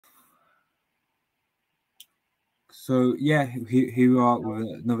So yeah, here we are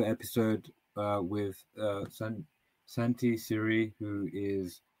with another episode with Santi Siri, who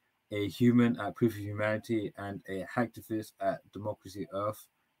is a human at Proof of Humanity and a hacktivist at Democracy Earth,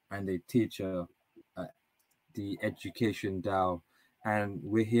 and a teacher at the Education DAO. And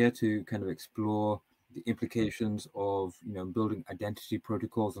we're here to kind of explore the implications of building identity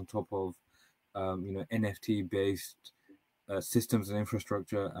protocols on top of NFT based systems and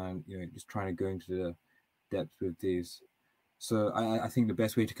infrastructure, and just trying to go into the depth with these. So I think the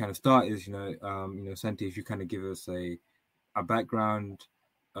best way to kind of start is Santi, if you kind of give us a background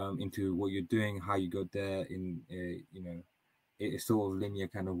into what you're doing, how you got there in a sort of linear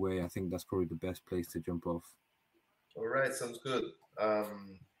kind of way. I think that's probably the best place to jump off. All right, sounds good.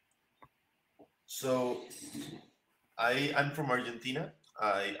 So I'm from Argentina.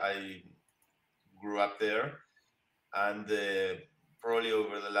 I grew up there, and probably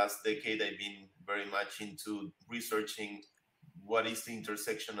over the last decade, I've been very much into researching what is the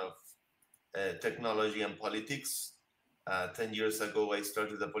intersection of technology and politics. 10 years ago, I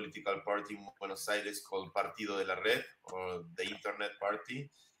started a political party in Buenos Aires called Partido de la Red, or the Internet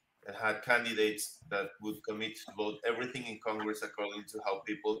Party, and had candidates that would commit to vote everything in Congress according to how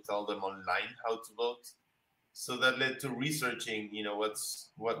people tell them online how to vote. So that led to researching,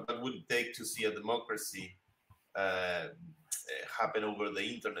 what would it take to see a democracy uh, happen over the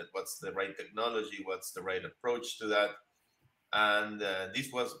internet? What's the right technology? What's the right approach to that? And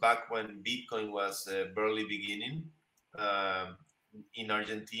this was back when Bitcoin was barely beginning. Um, in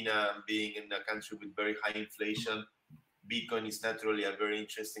Argentina, being in a country with very high inflation, Bitcoin is naturally a very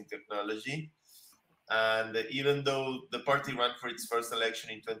interesting technology. And even though the party ran for its first election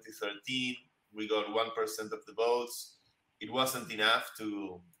in 2013, we got 1% of the votes. It wasn't enough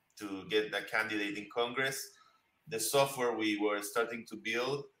to get a candidate in Congress. The software we were starting to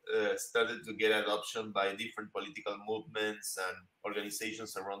build started to get adoption by different political movements and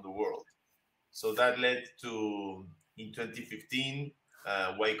organizations around the world. So that led to, in 2015,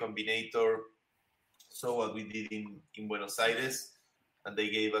 Y Combinator saw what we did in Buenos Aires, and they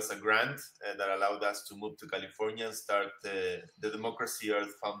gave us a grant that allowed us to move to California and start the Democracy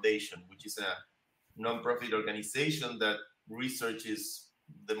Earth Foundation, which is a nonprofit organization that researches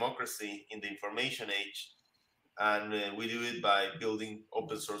democracy in the information age. And we do it by building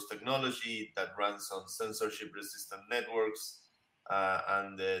open source technology that runs on censorship resistant networks,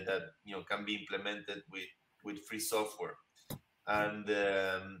 and that can be implemented with free software. And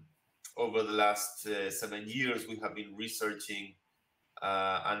over the last 7 years, we have been researching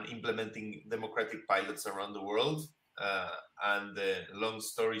and implementing democratic pilots around the world. And long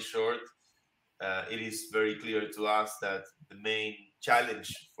story short, it is very clear to us that the main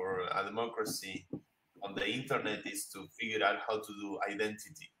challenge for a democracy on the internet is to figure out how to do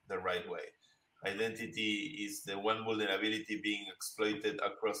identity the right way. Identity is the one vulnerability being exploited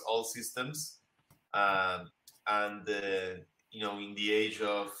across all systems. And in the age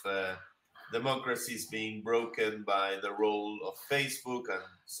of democracies being broken by the role of Facebook and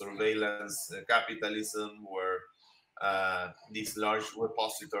surveillance capitalism, where these large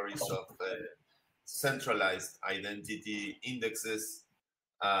repositories of centralized identity indexes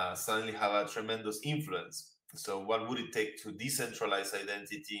suddenly have a tremendous influence. So, what would it take to decentralize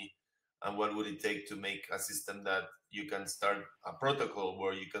identity, and what would it take to make a system that you can start a protocol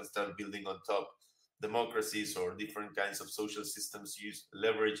where you can start building on top democracies or different kinds of social systems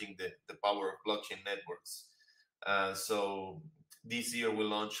leveraging the power of blockchain networks? So this year we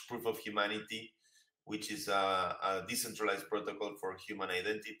launched Proof of Humanity, which is a decentralized protocol for human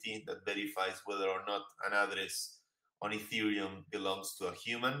identity that verifies whether or not an address on Ethereum belongs to a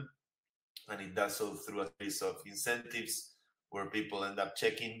human. And it does so through a series of incentives where people end up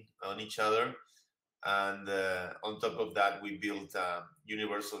checking on each other. And on top of that, we built a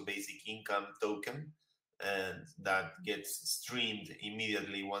universal basic income token, and that gets streamed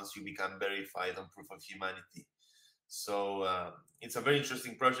immediately once you become verified on Proof of Humanity. So it's a very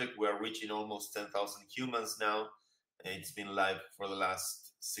interesting project. We are reaching almost 10,000 humans now. It's been live for the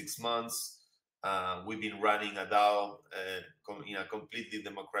last 6 months. We've been running a DAO in a completely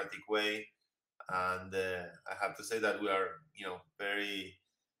democratic way. And I have to say that we are, very,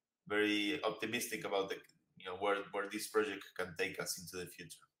 very optimistic about where this project can take us into the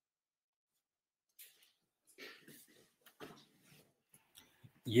future.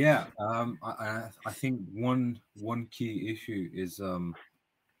 Yeah, I think one key issue is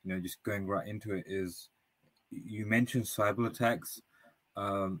just going right into it is you mentioned cyber attacks.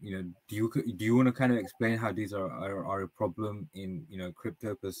 Do you want to kind of explain how these are a problem in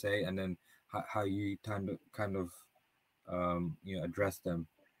crypto per se, and then how you kind of address them?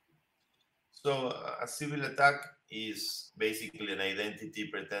 So a civil attack is basically an identity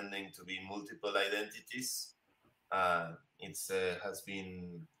pretending to be multiple identities. It's has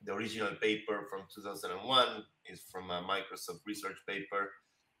been the original paper from 2001 is from a Microsoft research paper.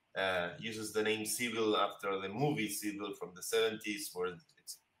 Uses the name Sybil after the movie Sybil from the 70s, where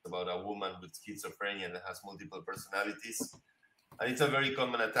it's about a woman with schizophrenia that has multiple personalities. And it's a very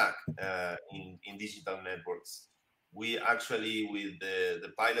common attack in digital networks. We actually, with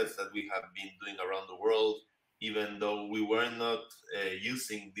the pilots that we have been doing around the world, even though we were not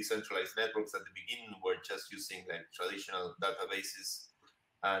using decentralized networks at the beginning, we're just using like traditional databases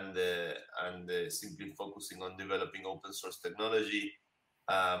and simply focusing on developing open source technology.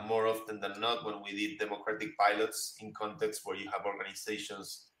 More often than not, when we did democratic pilots in contexts where you have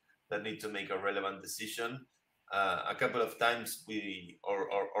organizations that need to make a relevant decision, a couple of times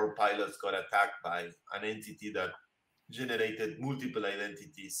our pilots got attacked by an entity that generated multiple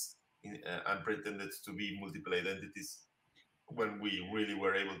identities and pretended to be multiple identities when we really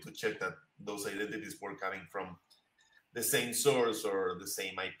were able to check that those identities were coming from the same source or the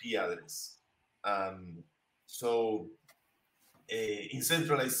same IP address. So in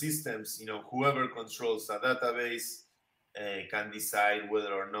centralized systems, whoever controls a database can decide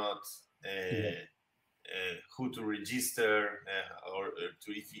whether or not who to register or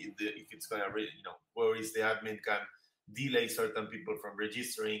to if it's going to where is the admin can delay certain people from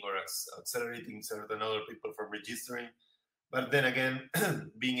registering or accelerating certain other people from registering. But then again,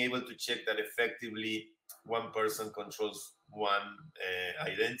 being able to check that effectively one person controls one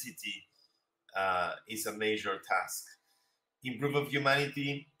identity is a major task. In Proof of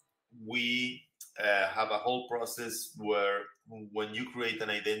Humanity, we have a whole process where when you create an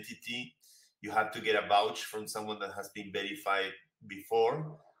identity, you have to get a vouch from someone that has been verified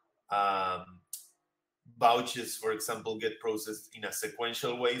before. Vouches, for example, get processed in a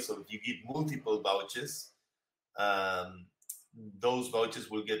sequential way. So if you give multiple vouches, those vouchers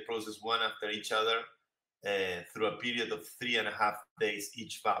will get processed one after each other through a period of 3.5 days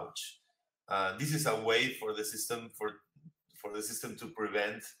each vouch. This is a way for the system to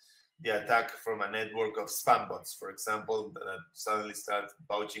prevent the attack from a network of spam bots, for example, that suddenly start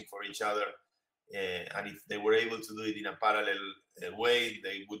vouching for each other. And if they were able to do it in a parallel way,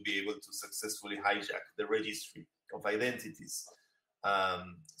 they would be able to successfully hijack the registry of identities.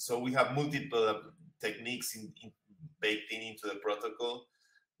 So we have multiple techniques baked into the protocol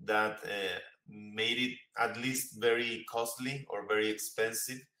that made it at least very costly or very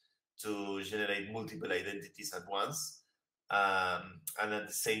expensive to generate multiple identities at once. And at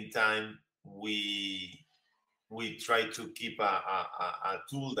the same time, we try to keep a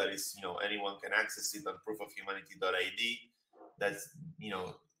tool that is, anyone can access it on proofofhumanity.id. That's,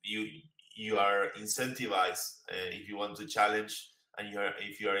 you are incentivized if you want to challenge and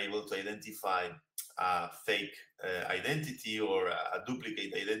if you are able to identify a fake identity or a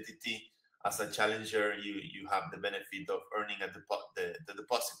duplicate identity as a challenger, you have the benefit of earning the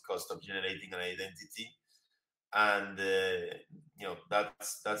deposit cost of generating an identity. And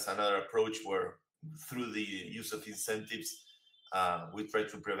that's another approach where through the use of incentives we try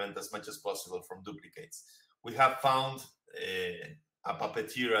to prevent as much as possible from duplicates. We have found a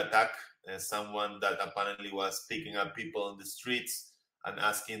puppeteer attack, someone that apparently was picking up people on the streets and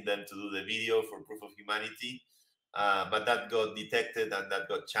asking them to do the video for Proof of Humanity, but that got detected and that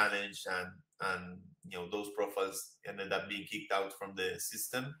got challenged, and those profiles ended up being kicked out from the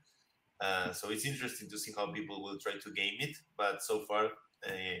system. So it's interesting to see how people will try to game it, but so far,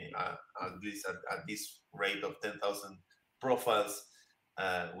 at least at this rate of 10,000 profiles,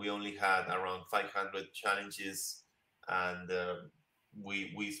 we only had around 500 challenges, and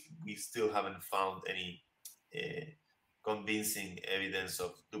we still haven't found any convincing evidence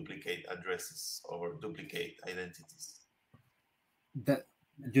of duplicate addresses or duplicate identities. That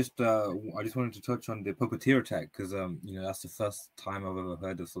just I just wanted to touch on the puppeteer attack because that's the first time I've ever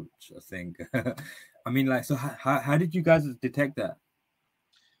heard of such a thing. I mean, like, so how did you guys detect that?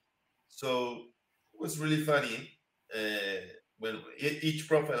 So it was really funny. When each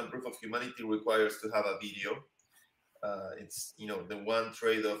profile on Proof of Humanity requires to have a video, it's the one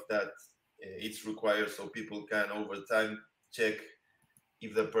trade-off that it's required so people can over time check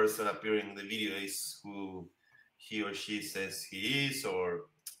if the person appearing in the video is who he or she says he is, or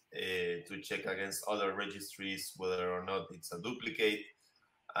to check against other registries whether or not it's a duplicate.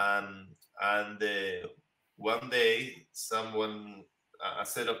 And one day, a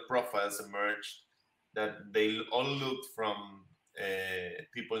set of profiles emerged that they all looked from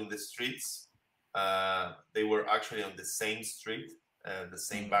people in the streets. They were actually on the same street, the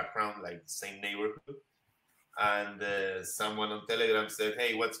same background, like the same neighborhood. And someone on Telegram said,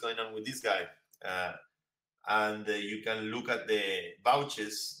 "Hey, what's going on with this guy?" and you can look at the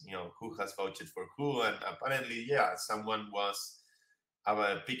vouchers, who has vouched for who, and apparently, yeah, someone was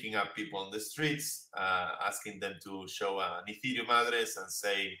picking up people on the streets, asking them to show an Ethereum address and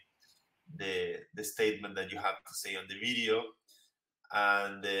say the statement that you have to say on the video.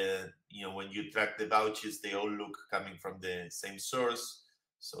 And when you track the vouchers, they all look coming from the same source,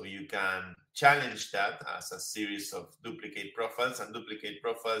 so you can challenge that as a series of duplicate profiles. And duplicate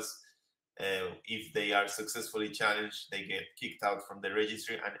profiles, if they are successfully challenged, they get kicked out from the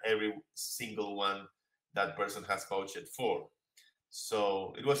registry, and every single one that person has vouched for.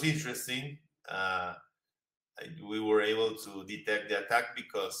 So it was interesting. We were able to detect the attack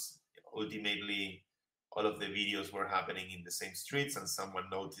because ultimately all of the videos were happening in the same streets, and someone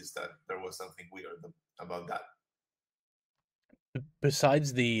noticed that there was something weird about that.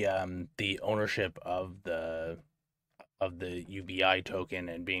 Besides the ownership of the UBI token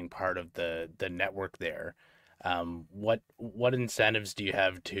and being part of the network there, what incentives do you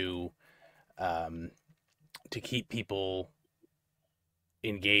have to keep people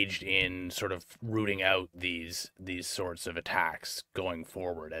engaged in sort of rooting out these sorts of attacks going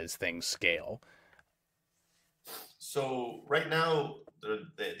forward as things scale? So right now,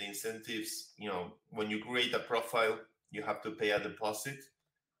 the incentives, when you create a profile, you have to pay a deposit.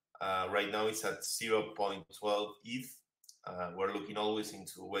 Right now it's at 0.12 ETH. We're looking always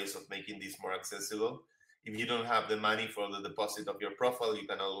into ways of making this more accessible. If you don't have the money for the deposit of your profile, you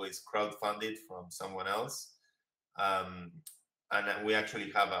can always crowdfund it from someone else. And we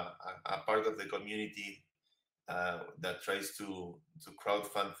actually have a part of the community that tries to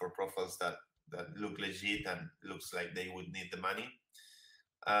crowdfund for profiles that look legit and looks like they would need the money.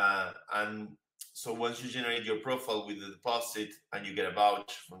 And so once you generate your profile with the deposit and you get a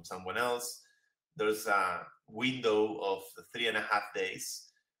vouch from someone else, there's a window of 3.5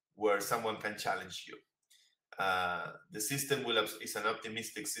 days where someone can challenge you. The system is an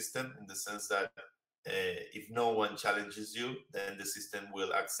optimistic system in the sense that if no one challenges you, then the system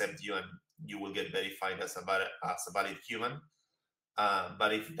will accept you and you will get verified as a valid human.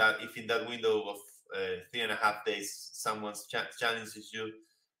 But if in that window of 3.5 days someone challenges you,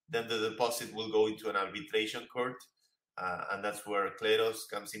 then the deposit will go into an arbitration court, and that's where Kleros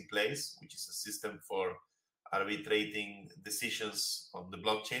comes in place, which is a system for arbitrating decisions on the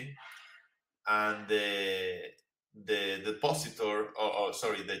blockchain. And the depositor,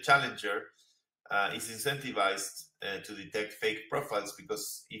 the challenger, is incentivized to detect fake profiles,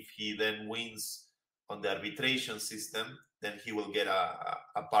 because if he then wins on the arbitration system, then he will get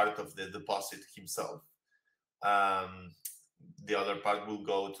a part of the deposit himself. The other part will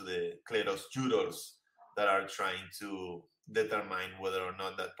go to the Kleros jurors that are trying to determine whether or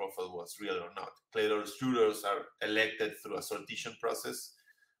not that profile was real or not. Kleros jurors are elected through a sortition process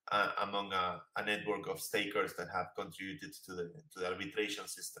among a network of stakers that have contributed to the arbitration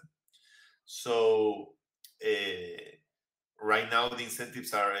system. So right now the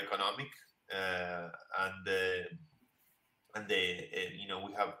incentives are economic, and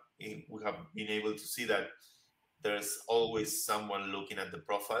we have been able to see that there's always someone looking at the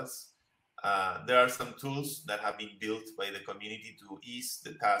profiles. There are some tools that have been built by the community to ease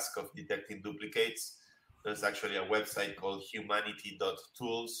the task of detecting duplicates. There's actually a website called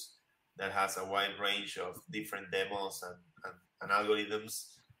humanity.tools that has a wide range of different demos and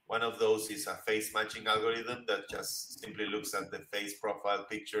algorithms. One of those is a face matching algorithm that just simply looks at the face profile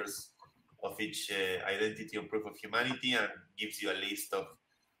pictures of each identity or proof of humanity and gives you a list of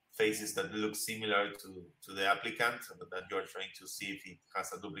faces that look similar to the applicant that you're trying to see if it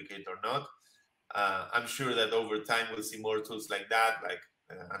has a duplicate or not. I'm sure that over time we'll see more tools like that. Like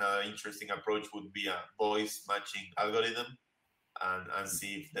another interesting approach would be a voice matching algorithm, and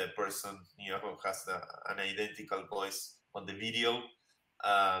see if the person has an identical voice on the video.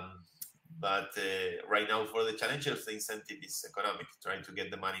 But right now for the challengers, the incentive is economic, trying to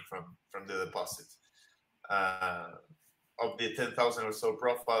get the money from the deposit. Of the 10,000 or so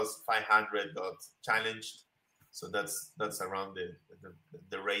profiles, 500 got challenged. So that's around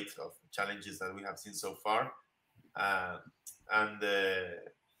the rate of challenges that we have seen so far. And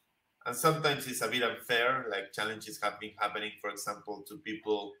sometimes it's a bit unfair, like challenges have been happening, for example, to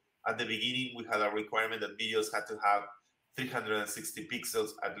people. At the beginning, we had a requirement that videos had to have 360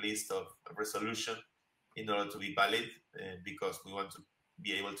 pixels at least of resolution in order to be valid, because we want to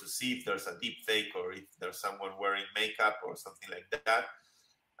be able to see if there's a deep fake or if there's someone wearing makeup or something like that.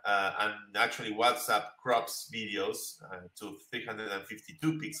 And actually WhatsApp crops videos to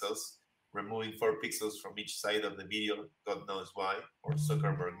 352 pixels, removing 4 pixels from each side of the video. God knows why, or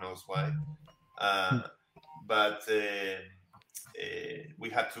Zuckerberg knows why. But we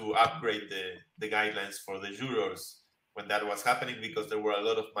had to upgrade the guidelines for the jurors when that was happening, because there were a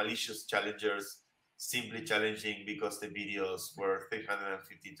lot of malicious challengers simply challenging because the videos were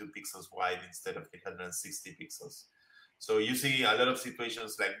 352 pixels wide instead of 360 pixels. So you see a lot of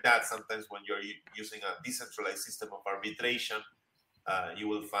situations like that. Sometimes when you're using a decentralized system of arbitration, you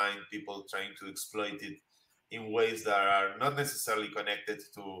will find people trying to exploit it in ways that are not necessarily connected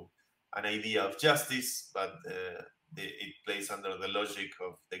to an idea of justice, but it plays under the logic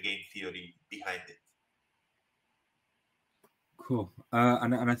of the game theory behind it. Cool.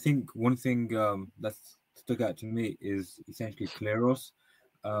 And I think one thing that's stuck out to me is essentially Kleros.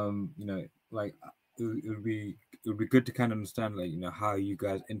 Like it would be good to kind of understand, like, how you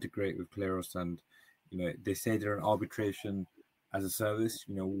guys integrate with Kleros, and they say they're an arbitration as a service.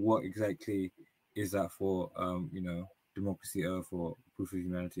 What exactly is that for? Democracy Earth or Proof of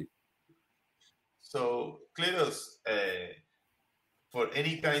Humanity? So Kleros, for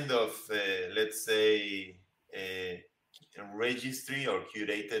any kind of, let's say, a registry or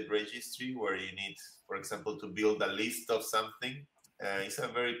curated registry where you need, for example, to build a list of something, it's a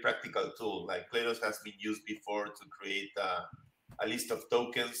very practical tool. Like Kleros has been used before to create a list of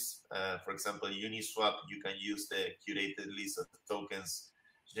tokens. For example, Uniswap, you can use the curated list of tokens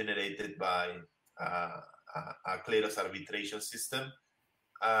generated by a Kleros arbitration system.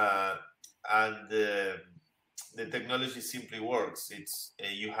 And the technology simply works. It's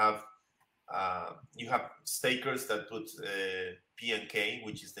you have stakers that put PNK,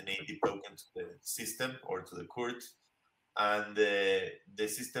 which is the native token, to the system or to the court, and the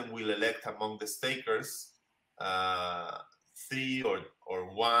system will elect among the stakers 3 or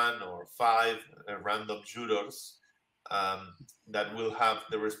 1 or 5 random jurors that will have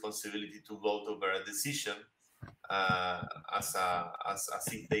the responsibility to vote over a decision as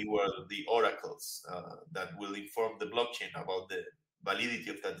if they were the oracles that will inform the blockchain about the validity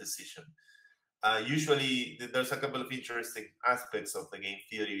of that decision. Usually, there's a couple of interesting aspects of the game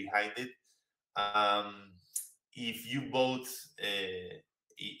theory behind it. If you vote,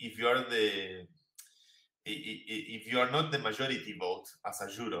 if you are if you are not the majority vote as a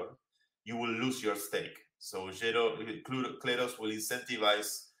juror, you will lose your stake. So Kleros will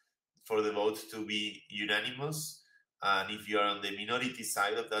incentivize for the vote to be unanimous. And if you are on the minority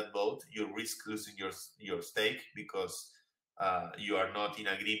side of that vote, you risk losing your stake because you are not in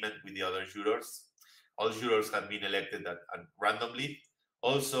agreement with the other jurors. All jurors have been elected randomly.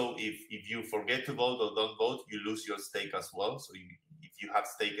 Also, if you forget to vote or don't vote, you lose your stake as well. So if you have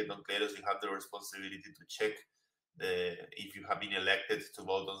staked on Kleros, you have the responsibility to check if you have been elected to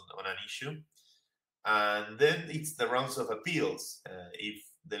vote on an issue. And then it's the rounds of appeals. If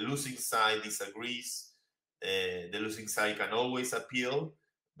the losing side disagrees, the losing side can always appeal,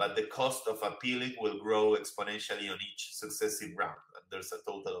 but the cost of appealing will grow exponentially on each successive round. And there's a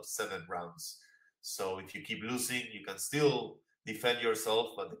total of 7 rounds. So if you keep losing, you can still defend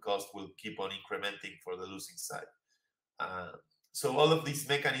yourself, but the cost will keep on incrementing for the losing side. So all of these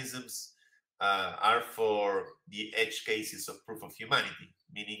mechanisms are for the edge cases of proof of humanity,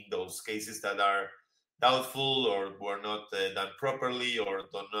 meaning those cases that are doubtful or were not done properly or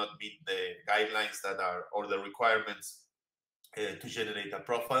do not meet the guidelines that are, or the requirements to generate a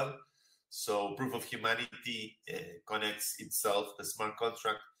profile. So proof of humanity connects itself, the smart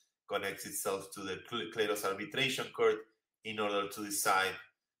contract connects itself to the Kleros arbitration court in order to decide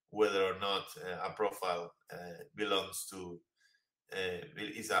whether or not a profile belongs to, it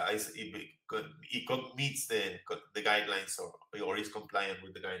meets the guidelines or is compliant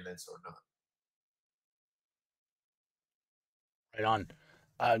with the guidelines or not. Right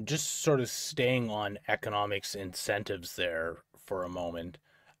on. Just sort of staying on economics incentives there for a moment.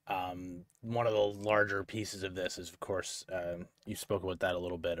 One of the larger pieces of this is, of course, you spoke about that a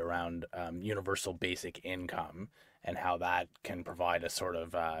little bit around universal basic income and how that can provide a sort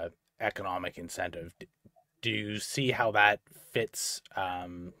of economic incentive. Do you see how that fits?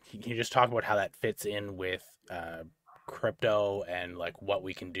 Can you just talk about how that fits in with crypto and like what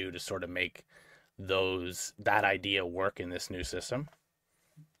we can do to sort of make that idea work in this new system?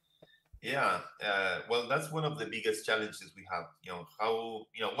 Yeah, well, that's one of the biggest challenges we have.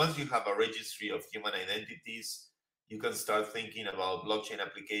 Once you have a registry of human identities, you can start thinking about blockchain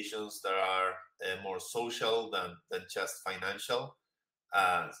applications that are more social than just financial.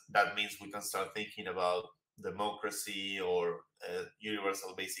 That means we can start thinking about democracy or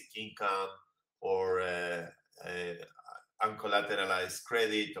universal basic income or uncollateralized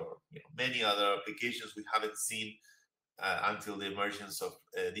credit or many other applications we haven't seen until the emergence of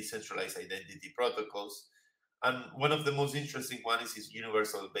decentralized identity protocols. And one of the most interesting ones is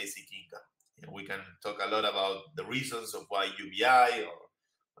universal basic income. we can talk a lot about the reasons of why UBI,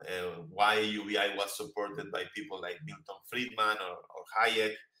 or why UBI was supported by people like Milton Friedman or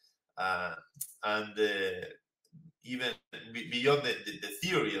Hayek, and even beyond the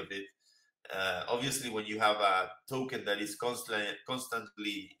theory of it. Obviously, when you have a token that is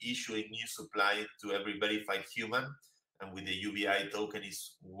constantly issuing new supply to every verified human, and with the UBI token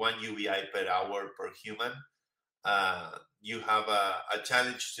is 1 UBI per hour per human, you have a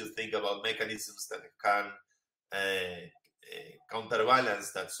challenge to think about mechanisms that can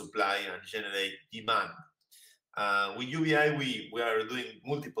counterbalance that supply and generate demand. With UBI, we are doing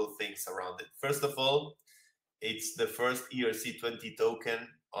multiple things around it. First of all, it's the first ERC20 token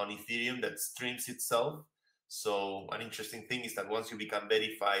on Ethereum that streams itself. So an interesting thing is that once you become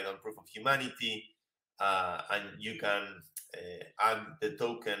verified on Proof of Humanity, and you can add the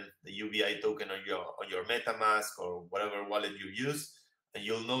token, the UBI token on your MetaMask or whatever wallet you use, and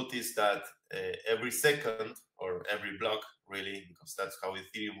you'll notice that every second or every block, really, because that's how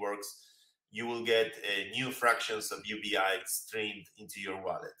Ethereum works, you will get new fractions of UBI streamed into your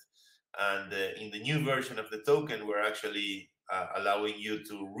wallet. And in the new version of the token, we're actually allowing you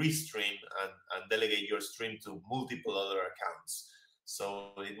to restream and delegate your stream to multiple other accounts.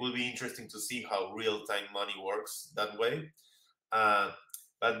 So it will be interesting to see how real-time money works that way.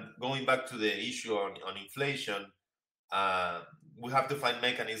 But going back to the issue on inflation, we have to find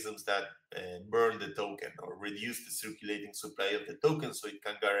mechanisms that burn the token or reduce the circulating supply of the token, so it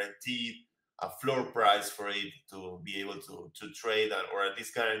can guarantee a floor price for it to be able to trade, or at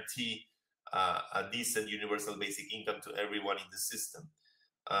least guarantee a decent universal basic income to everyone in the system.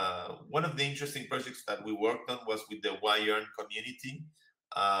 One of the interesting projects that we worked on was with the YEarn community.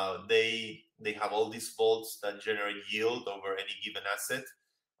 They have all these vaults that generate yield over any given asset.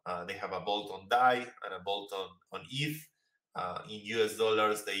 They have a vault on DAI and a vault on ETH. In US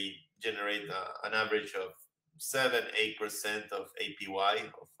dollars, they generate an average of 7-8% of APY,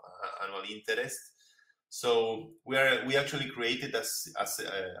 of annual interest. So we actually created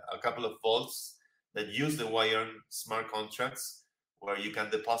a couple of vaults that use the YEarn smart contracts, where you can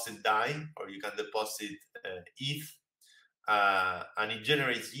deposit DAI or you can deposit ETH, and it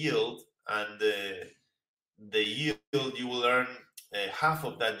generates yield. And the yield you will earn, half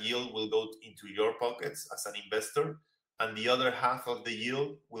of that yield will go into your pockets as an investor, and the other half of the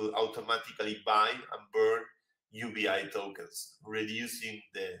yield will automatically buy and burn UBI tokens, reducing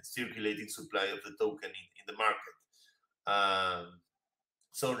the circulating supply of the token in the market.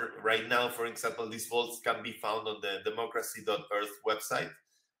 So right now, for example, these vaults can be found on the democracy.earth website,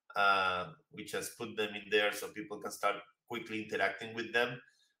 which has put them in there so people can start quickly interacting with them.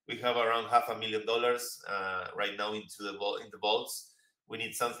 We have around $500,000 right now in the vaults. We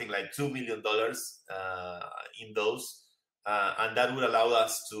need something like $2 million in those, and that would allow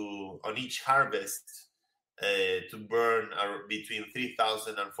us to, on each harvest, to burn between $3,000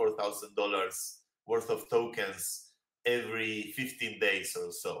 and $4,000 worth of tokens every 15 days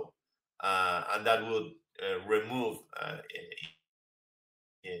or so, and that would remove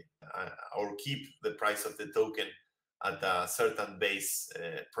or keep the price of the token at a certain base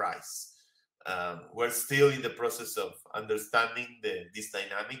price. We're still in the process of understanding these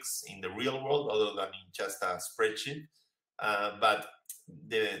dynamics in the real world, other than in just a spreadsheet. But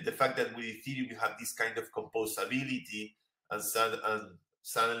the fact that with Ethereum you have this kind of composability, and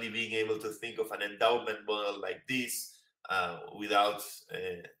suddenly being able to think of an endowment model like this without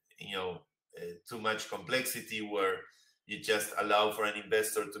too much complexity, where you just allow for an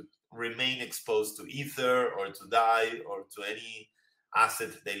investor to remain exposed to Ether or to DAI or to any asset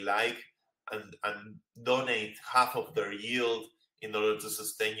they like, and donate half of their yield in order to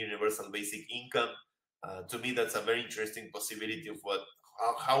sustain universal basic income. To me, that's a very interesting possibility of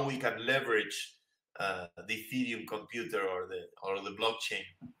how we can leverage the Ethereum computer or the blockchain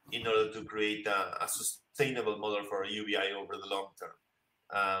in order to create a sustainable model for UBI over the long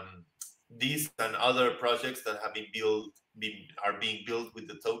term. These and other projects that have are being built with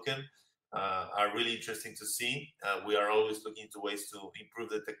the token are really interesting to see. We are always looking to ways to improve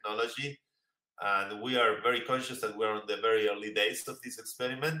the technology, and we are very conscious that we're on the very early days of this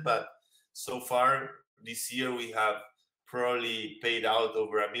experiment. But so far this year, we have probably paid out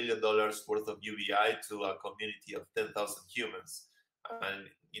over $1 million worth of UBI to a community of 10,000 humans, and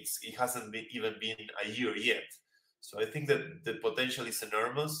it hasn't even been a year yet. So I think that the potential is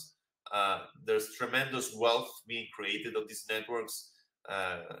enormous. There's tremendous wealth being created on these networks.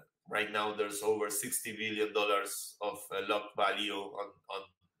 Right now, there's over $60 billion of locked value on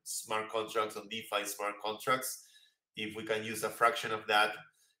smart contracts, on DeFi smart contracts. If we can use a fraction of that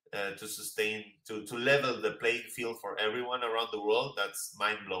to level the playing field for everyone around the world, that's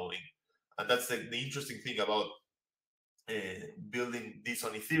mind-blowing. And that's the interesting thing about building this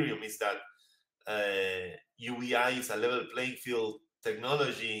on Ethereum, is that UBI is a level playing field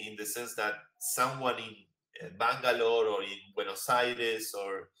technology, in the sense that someone in Bangalore or in Buenos Aires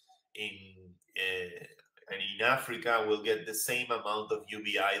or in and in Africa will get the same amount of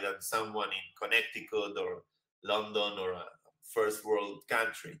UBI than someone in Connecticut or London or a first world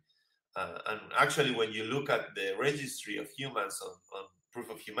country. And actually, when you look at the registry of humans on Proof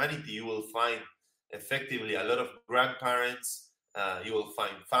of Humanity, you will find effectively a lot of grandparents, you will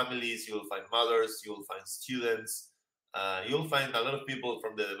find families, you will find mothers, you will find students, you'll find a lot of people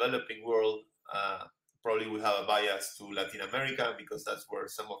from the developing world. Probably we have a bias to Latin America because that's where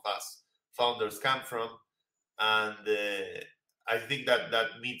some of us founders come from. And I think that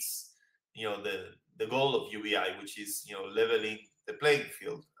that meets, the goal of UBI, which is, leveling the playing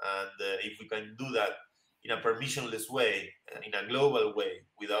field. And if we can do that in a permissionless way, in a global way,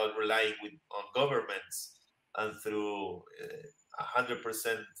 without relying on governments, and through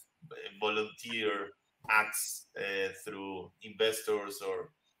 100% volunteer acts through investors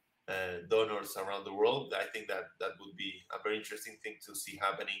or donors around the world, I think that that would be a very interesting thing to see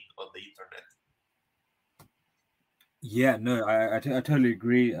happening on the internet. Yeah, no, I totally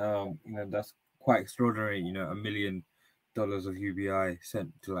agree. That's quite extraordinary. $1 million of UBI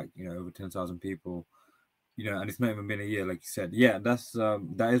sent to, like, over 10,000 people. And it's not even been a year, like you said. Yeah,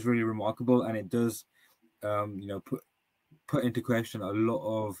 that is really remarkable, and it does, put into question a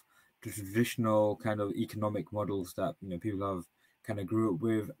lot of the traditional kind of economic models that people have kind of grew up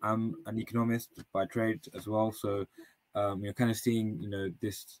with. I'm an economist by trade as well, so you're kind of seeing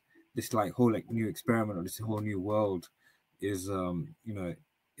this like whole like new experiment or this whole new world is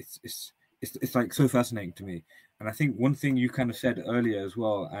it's like so fascinating to me. And I think one thing you kind of said earlier as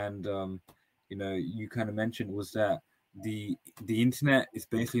well, and you kind of mentioned, was that the internet is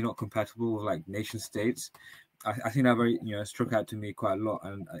basically not compatible with like nation states. I think that very struck out to me quite a lot,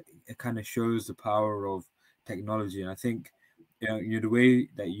 and it kind of shows the power of technology. And I think the way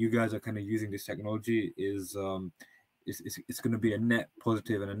that you guys are kind of using this technology is it's going to be a net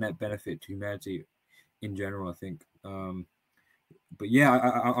positive and a net benefit to humanity in general, I think. But yeah,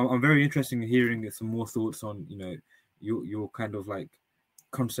 I'm very interested in hearing some more thoughts on your kind of like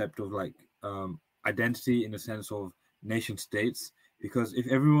concept of like identity in the sense of nation states, because if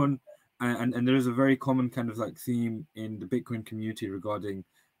everyone and there is a very common kind of like theme in the Bitcoin community regarding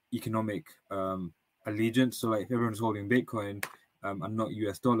economic allegiance. So like if everyone's holding Bitcoin and not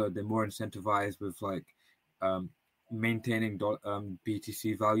US dollar, they're more incentivized with like maintaining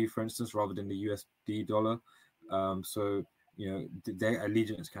BTC value, for instance, rather than the USD dollar. So their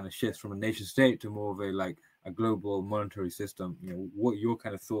allegiance kind of shifts from a nation state to more of a global monetary system. What are your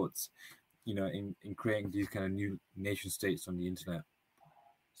kind of thoughts in creating these kind of new nation states on the internet?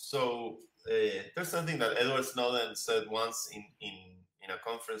 So there's something that Edward Snowden said once in a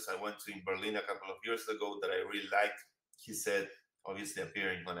conference I went to in Berlin a couple of years ago that I really liked. He said, obviously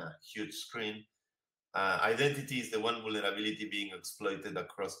appearing on a huge screen, identity is the one vulnerability being exploited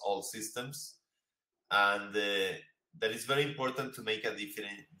across all systems. And that is very important to make a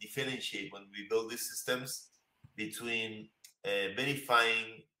differentiate when we build these systems between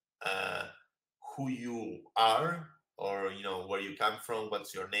verifying who you are, or where you come from,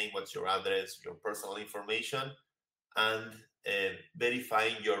 what's your name, what's your address, your personal information, and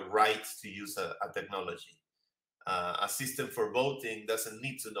verifying your right to use a technology. A system for voting doesn't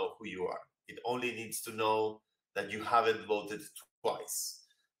need to know who you are. It only needs to know that you haven't voted twice.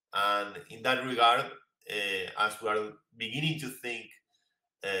 And in that regard, as we are beginning to think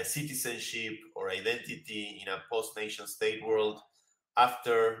citizenship or identity in a post-nation state world,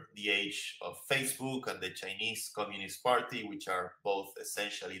 after the age of Facebook and the Chinese Communist Party, which are both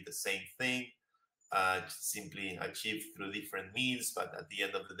essentially the same thing, simply achieved through different means, but at the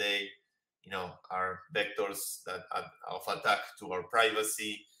end of the day, are vectors of attack to our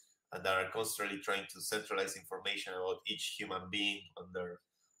privacy, and that are constantly trying to centralize information about each human being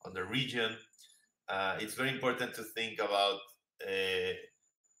on their region. It's very important to think about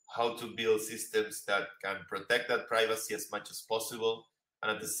how to build systems that can protect that privacy as much as possible, and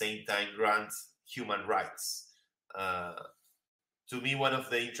at the same time grant human rights. To me, one of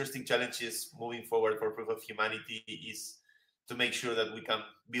the interesting challenges moving forward for Proof of Humanity is to make sure that we can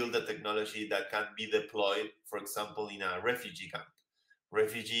build a technology that can be deployed, for example, in a refugee camp.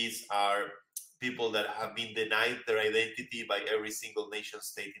 Refugees are people that have been denied their identity by every single nation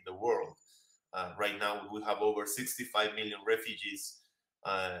state in the world. Right now, we have over 65 million refugees,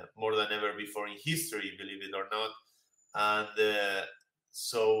 more than ever before in history, believe it or not. And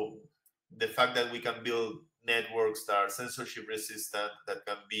so the fact that we can build networks that are censorship resistant, that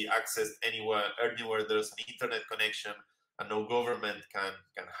can be accessed anywhere there's an internet connection, and no government can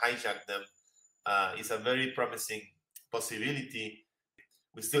hijack them. Is a very promising possibility.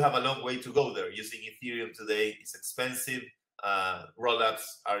 We still have a long way to go there. Using Ethereum today is expensive.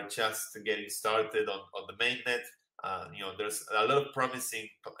 Rollups are just getting started on the mainnet. There's a lot of promising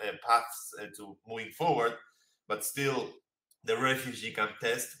paths to moving forward, but still, the refugee camp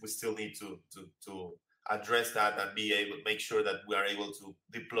test, we still need to address that and be able to make sure that we are able to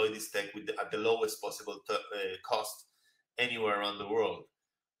deploy this tech at the lowest possible cost anywhere around the world.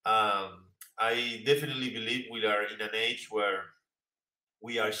 I definitely believe we are in an age where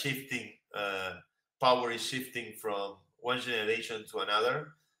we are shifting, power is shifting from one generation to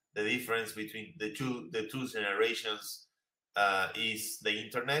another. The difference between the two generations is the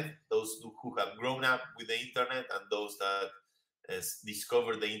internet. Those who have grown up with the internet and those that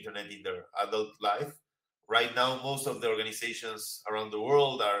discovered the internet in their adult life. Right now, most of the organizations around the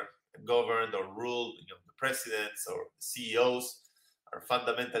world are governed or ruled. The presidents or CEOs are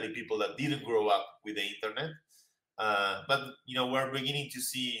fundamentally people that didn't grow up with the internet. But we're beginning to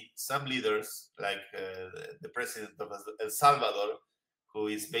see some leaders like the president of El Salvador, who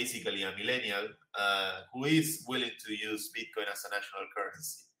is basically a millennial, who is willing to use Bitcoin as a national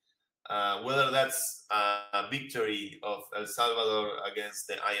currency. Whether that's a victory of El Salvador against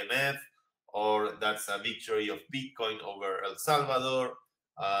the IMF, or that's a victory of Bitcoin over El Salvador,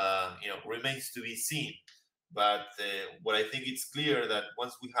 remains to be seen. But what I think it's clear that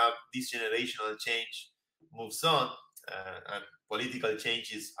once we have this generational change moves on, and political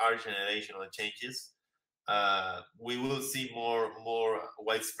changes are generational changes, we will see more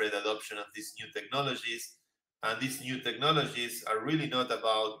widespread adoption of these new technologies. And these new technologies are really not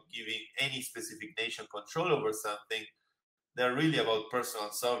about giving any specific nation control over something. They're really about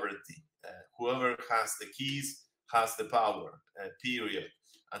personal sovereignty. Whoever has the keys has the power, period.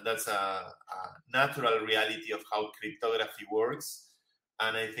 And that's a natural reality of how cryptography works.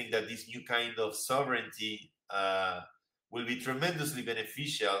 And I think that this new kind of sovereignty will be tremendously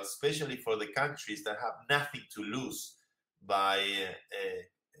beneficial, especially for the countries that have nothing to lose by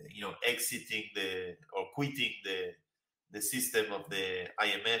exiting or quitting the system of the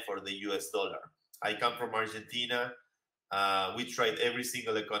IMF or the US dollar. I come from Argentina. We tried every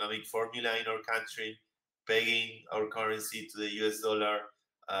single economic formula in our country, pegging our currency to the US dollar,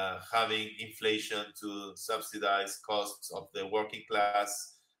 having inflation to subsidize costs of the working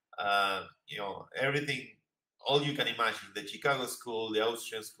class, everything, all you can imagine, the Chicago school, the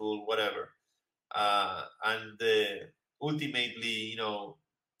Austrian school, whatever. And ultimately,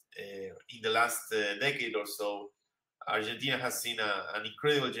 in the last decade or so, Argentina has seen an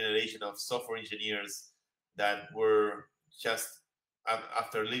incredible generation of software engineers that were just,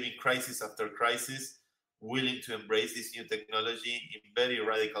 after living crisis after crisis, willing to embrace this new technology in very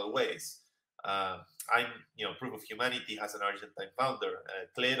radical ways. Proof of Humanity has an Argentine founder.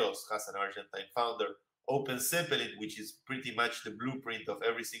 Kleros has an Argentine founder. Open Zeppelin, which is pretty much the blueprint of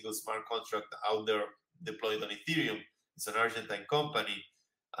every single smart contract out there deployed on Ethereum, is an Argentine company.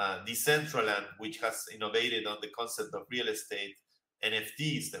 Decentraland, which has innovated on the concept of real estate,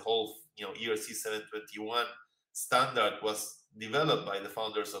 NFTs, the whole ERC 721 standard was developed by the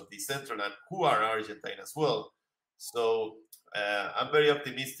founders of Decentraland, who are Argentine as well. So I'm very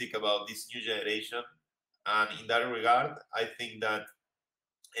optimistic about this new generation. And in that regard, I think that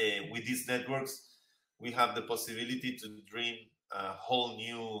with these networks, we have the possibility to dream a whole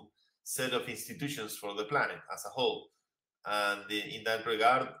new set of institutions for the planet as a whole. And in that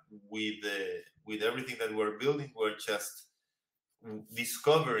regard, with everything that we're building, we're just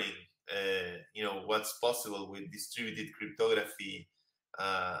discovering what's possible with distributed cryptography,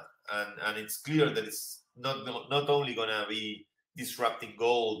 and it's clear that it's not only gonna be disrupting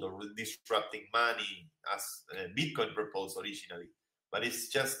gold or disrupting money as Bitcoin proposed originally, but it's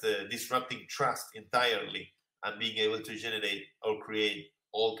just disrupting trust entirely and being able to generate or create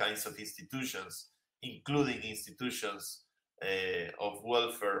all kinds of institutions, including institutions of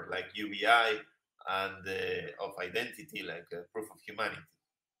welfare like UBI and of identity like Proof of Humanity.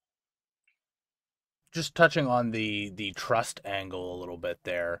 Just touching on the trust angle a little bit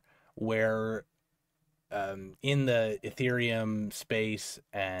there, where in the Ethereum space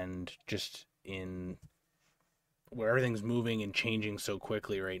and just in where everything's moving and changing so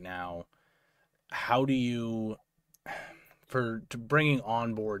quickly right now, how do you, to bringing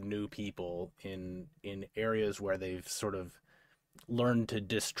on board new people in areas where they've sort of learned to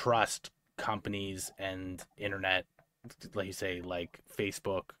distrust companies and internet, like you say, like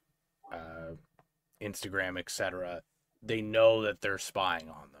Facebook, Instagram, etc., they know that they're spying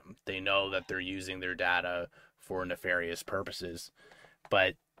on them. They know that they're using their data for nefarious purposes.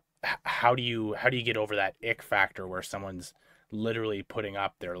 But how do you get over that ick factor where someone's literally putting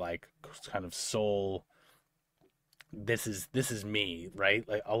up their like kind of sole, this is me, right?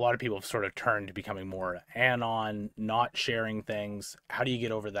 Like a lot of people have sort of turned to becoming more anon, not sharing things. How do you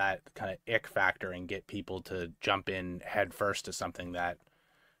get over that kind of ick factor and get people to jump in head first to something that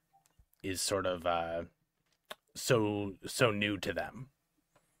is sort of so new to them?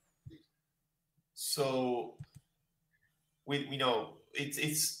 So we know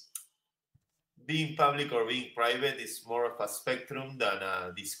it's being public or being private is more of a spectrum than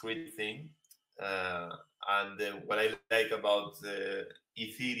a discrete thing. Uh, and what I like about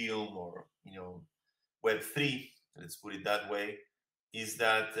Ethereum, or Web3, let's put it that way, is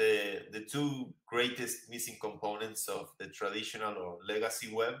that the two greatest missing components of the traditional or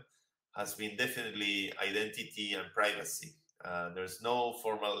legacy web has been definitely identity and privacy. There's no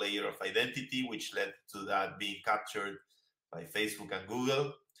formal layer of identity, which led to that being captured by Facebook and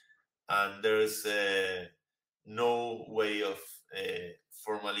Google, and there's no way of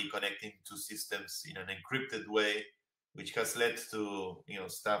formally connecting to systems in an encrypted way, which has led to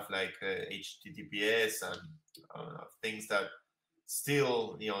stuff like HTTPS and things that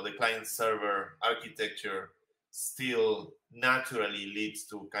still, the client server architecture still naturally leads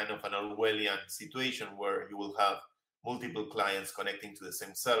to kind of an Orwellian situation where you will have multiple clients connecting to the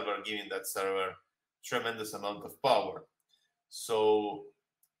same server, giving that server tremendous amount of power. So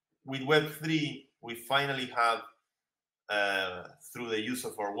with Web3, we finally have, through the use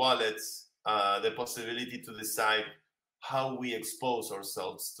of our wallets, the possibility to decide how we expose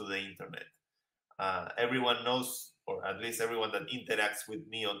ourselves to the internet. Everyone knows, or at least everyone that interacts with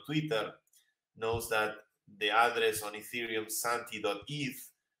me on Twitter knows that the address on Ethereum, Santi.eth,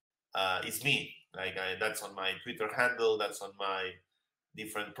 is me. That's on my Twitter handle, that's on my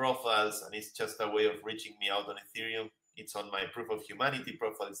different profiles, and it's just a way of reaching me out on Ethereum. It's on my Proof of Humanity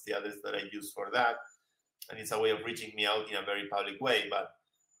profile. It's the address that I use for that. And it's a way of reaching me out in a very public way. But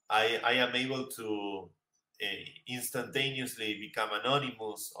I am able to instantaneously become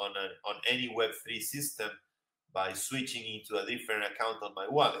anonymous on any Web3 system by switching into a different account on my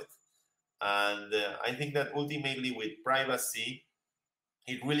wallet. And I think that ultimately with privacy,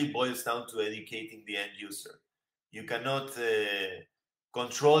 it really boils down to educating the end user. You cannot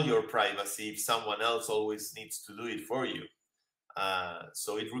control your privacy if someone else always needs to do it for you.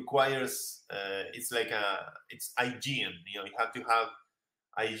 So it requires, it's hygiene. You have to have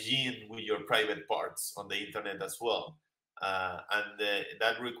hygiene with your private parts on the internet as well. And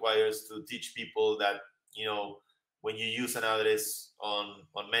that requires to teach people that, when you use an address on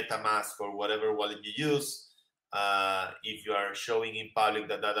MetaMask or whatever wallet you use, if you are showing in public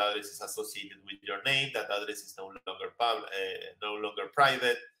that address is associated with your name, that address is no longer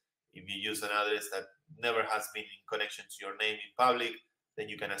private. If you use an address that never has been in connection to your name in public, then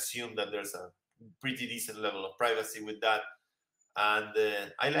you can assume that there's a pretty decent level of privacy with that. And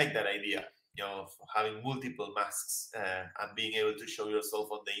I like that idea, of having multiple masks and being able to show yourself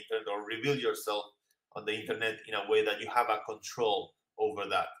on the internet or reveal yourself on the internet in a way that you have a control over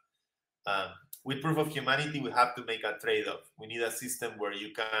that. With Proof of Humanity, we have to make a trade-off. We need a system where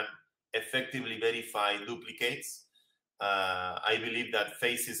you can effectively verify duplicates. I believe that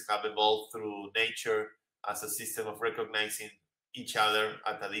faces have evolved through nature as a system of recognizing each other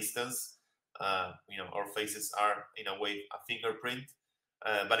at a distance. Our faces are, in a way, a fingerprint,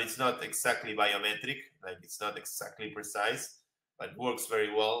 but it's not exactly biometric. It's not exactly precise, but it works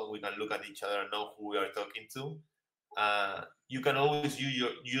very well. We can look at each other and know who we are talking to. You can always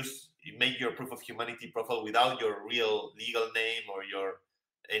make your Proof of Humanity profile without your real legal name or your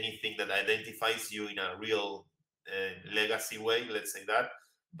anything that identifies you in a real legacy way, let's say that.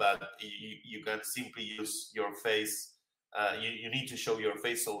 But you can simply use your face. You need to show your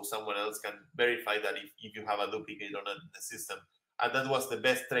face so someone else can verify that if you have a duplicate or not in the system. And that was the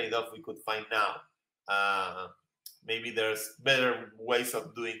best trade-off we could find now. Maybe there's better ways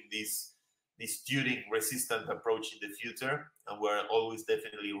of doing this Turing resistant approach in the future, and we're always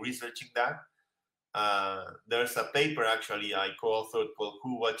definitely researching that. There's a paper actually I co-authored called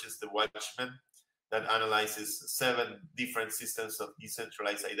Who Watches the Watchmen that analyzes 7 different systems of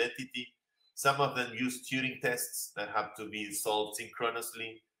decentralized identity. Some of them use Turing tests that have to be solved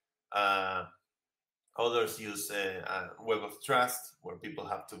synchronously. Others use a web of trust where people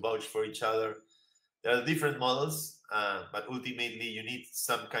have to vouch for each other. There are different models, but ultimately you need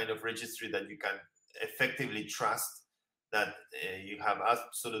some kind of registry that you can effectively trust, that you have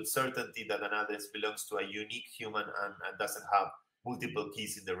absolute certainty that an address belongs to a unique human and doesn't have multiple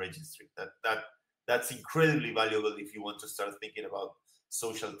keys in the registry. That That's incredibly valuable if you want to start thinking about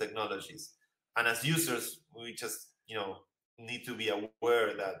social technologies. And as users, we just need to be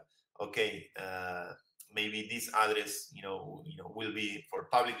aware that okay, maybe this address will be for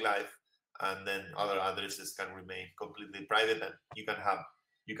public life, and then other addresses can remain completely private, and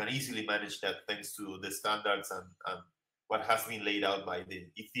you can easily manage that thanks to the standards and what has been laid out by the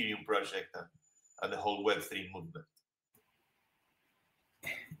Ethereum project and the whole Web3 movement.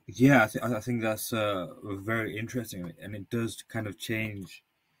 Yeah, I think that's very interesting, and it does kind of change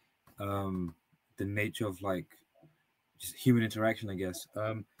the nature of like just human interaction, I guess.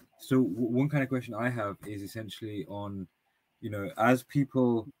 So one kind of question I have is essentially on, as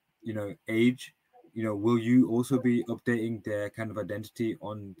people, age, will you also be updating their kind of identity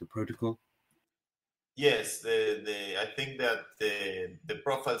on the protocol? Yes, the I think that the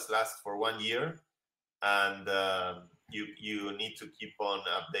profiles last for 1 year, and you need to keep on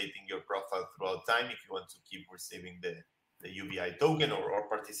updating your profile throughout time if you want to keep receiving the UBI token or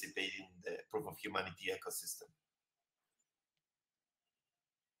participate in the proof of humanity ecosystem.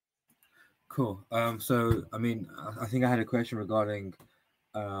 Cool. So I mean, I think I had a question regarding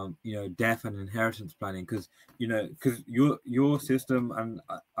death and inheritance planning, because your system, and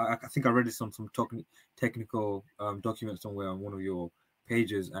I think I read this on some technical document somewhere on one of your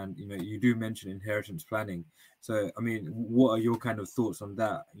pages, and you do mention inheritance planning. So I mean, what are your kind of thoughts on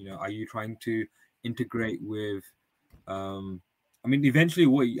that? Are you trying to integrate with I mean, eventually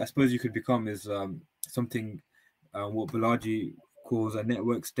what I suppose you could become is something what Balaji calls a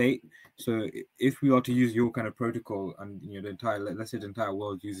network state. So if we are to use your kind of protocol, and the entire, let's say the entire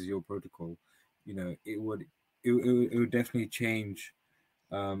world uses your protocol, it would definitely change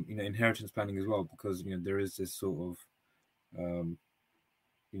inheritance planning as well, because there is this sort of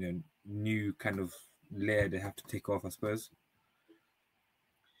new kind of layer they have to take off, I suppose.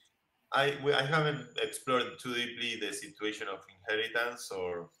 I haven't explored too deeply the situation of inheritance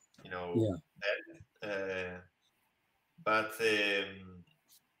or Yeah. death, but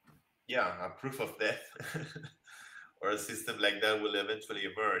yeah, a proof of death or a system like that will eventually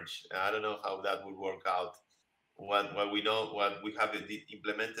emerge. I don't know how that will work out. What we know, what we have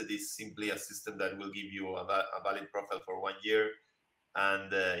implemented is simply a system that will give you a valid profile for 1 year,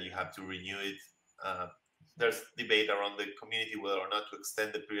 and you have to renew it. There's debate around the community whether or not to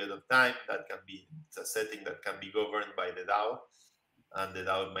extend the period of time. That can be a setting that can be governed by the DAO, and the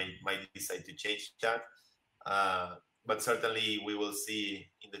DAO might decide to change that. But certainly, we will see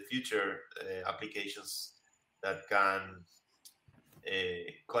in the future applications that can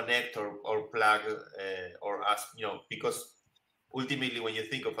connect or plug or ask, because ultimately, when you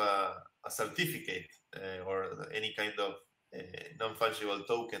think of a certificate or any kind of non-fungible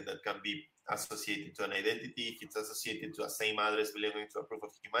token that can be associated to an identity, if it's associated to a same address belonging to a proof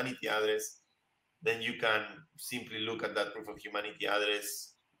of humanity address, then you can simply look at that proof of humanity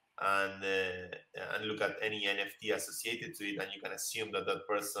address and look at any NFT associated to it, and you can assume that that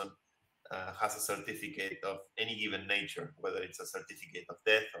person has a certificate of any given nature, whether it's a certificate of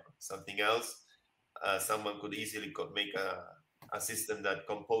death or something else. Someone could easily make a system that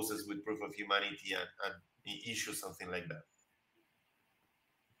composes with proof of humanity and issue something like that.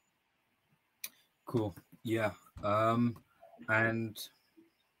 Cool. Yeah. And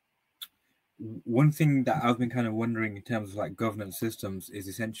one thing that I've been kind of wondering in terms of like governance systems is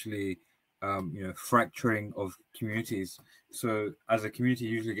essentially, fracturing of communities. So as a community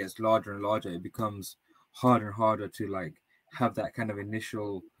usually gets larger and larger, it becomes harder and harder to like have that kind of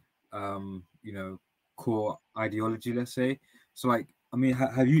initial, core ideology, let's say. So like, I mean,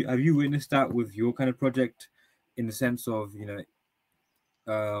 have you witnessed that with your kind of project, in the sense of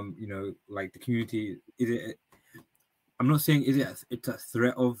like the community? Is it? I'm not saying it's a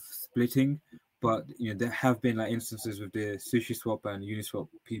threat of splitting, but there have been like instances with the Sushi Swap and Uniswap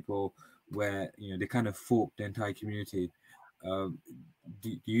people where they kind of fork the entire community. Um,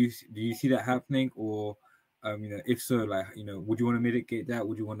 do you see that happening, or if so, like would you want to mitigate that?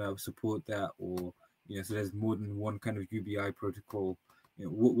 Would you want to support that, or so there's more than one kind of UBI protocol?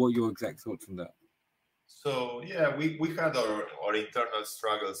 What are your exact thoughts on that? So yeah, we had our internal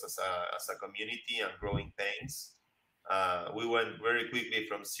struggles as a community and growing pains. We went very quickly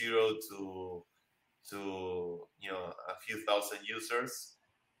from zero to a few thousand users,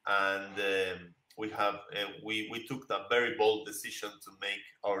 and we took a very bold decision to make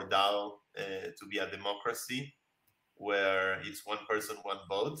our DAO to be a democracy where it's one person, one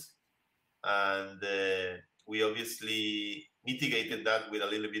vote, and we obviously mitigated that with a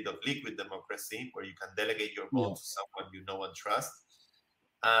little bit of liquid democracy, where you can delegate your vote to someone you know and trust.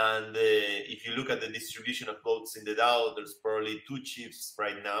 And if you look at the distribution of votes in the DAO, there's probably two chiefs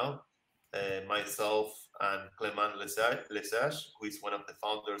right now. myself and Clement Lesage, who is one of the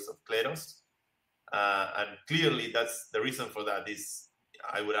founders of Kleros. And clearly, that's the reason for that is,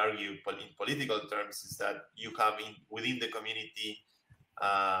 I would argue, in political terms, is that you have within the community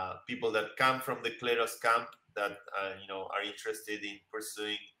people that come from the Kleros camp that are interested in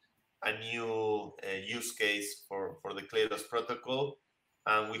pursuing a new use case for the Kleros protocol,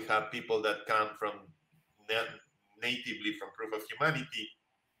 and we have people that come from natively from Proof of Humanity.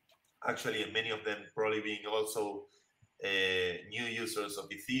 Actually, many of them probably being also new users of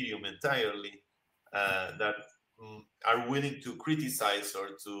Ethereum entirely, that are willing to criticize or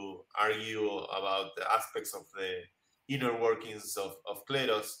to argue about the aspects of the inner workings of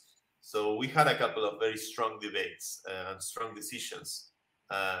Kleros. So we had a couple of very strong debates and strong decisions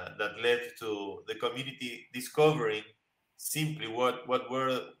that led to the community discovering simply what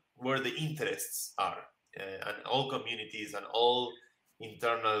where the interests are, and all communities and all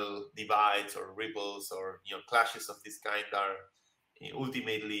internal divides or ripples or clashes of this kind are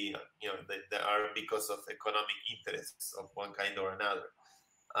ultimately they are because of economic interests of one kind or another.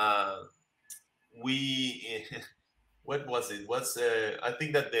 We what was it? I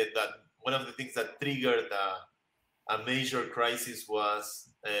think that that one of the things that triggered a major crisis was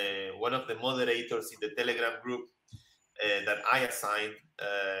one of the moderators in the Telegram group that I assigned,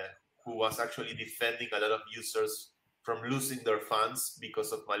 who was actually defending a lot of users from losing their funds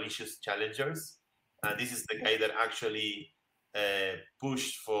because of malicious challengers. This is the guy that actually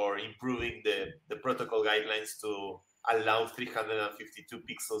pushed for improving the protocol guidelines to allow 352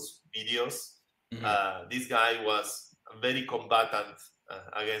 pixels videos. This guy was very combatant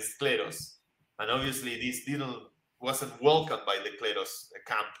against Kleros, and obviously this wasn't welcomed by the Kleros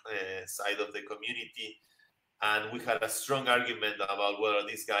camp side of the community, and we had a strong argument about whether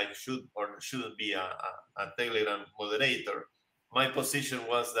this guy should or shouldn't be a Telegram moderator. My position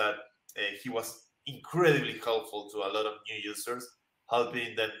was that he was incredibly helpful to a lot of new users,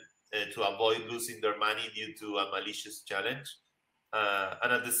 helping them to avoid losing their money due to a malicious challenge.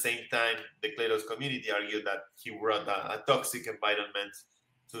 And at the same time, the Kleros community argued that he brought a toxic environment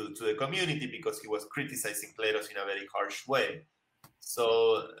to the community because he was criticizing Kleros in a very harsh way.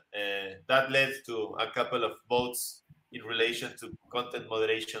 So that led to a couple of votes in relation to content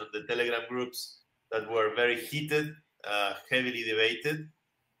moderation of the Telegram groups that were very heated, heavily debated.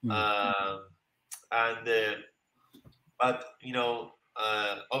 But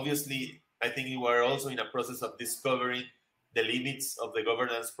obviously, I think we were also in a process of discovering the limits of the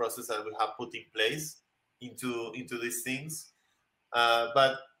governance process that we have put in place into these things.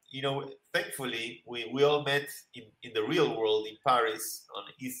 But thankfully, we all met in the real world in Paris on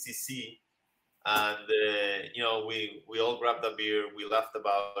ECC, and we all grabbed a beer, we laughed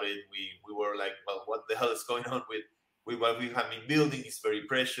about it, we were like, well, what the hell is going on with what we have been building is very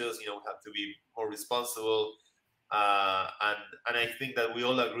precious. We have to be more responsible, and I think that we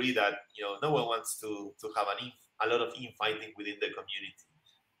all agree that no one wants to have a lot of infighting within the community,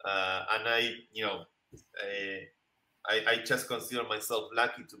 and I just consider myself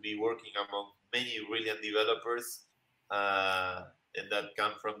lucky to be working among many brilliant developers that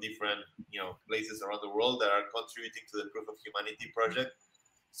come from different places around the world that are contributing to the Proof of Humanity project.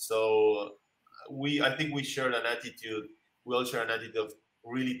 So I think we share an attitude. We all share an attitude of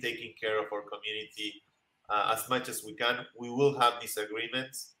really taking care of our community as much as we can. We will have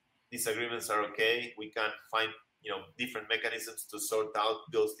disagreements. Disagreements are okay. We can find different mechanisms to sort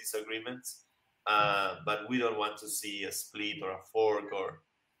out those disagreements. But we don't want to see a split or a fork, or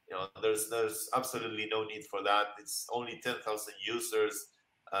there's absolutely no need for that. It's only 10,000 users.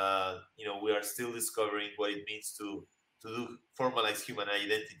 We are still discovering what it means to do formalized human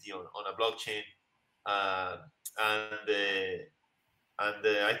identity on a blockchain, and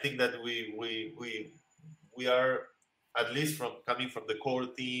I think that we are, at least from coming from the core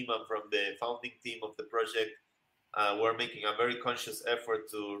team and from the founding team of the project, we're making a very conscious effort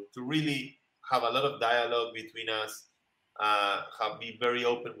to really have a lot of dialogue between us, be very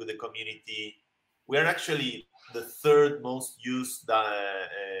open with the community. We are actually the third most used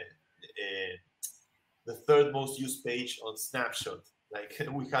page on Snapshot. Like,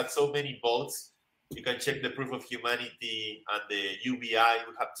 we had so many votes. You can check the Proof of Humanity and the UBI.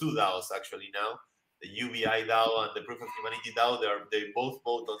 We have two DAOs actually now, the UBI DAO and the Proof of Humanity DAO. They both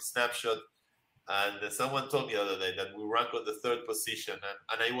vote on Snapshot. And someone told me the other day that we rank on the third position.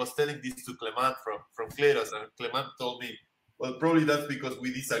 And I was telling this to Clement from Kleros, and Clement told me, well, probably that's because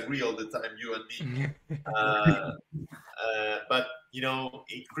we disagree all the time, you and me. But,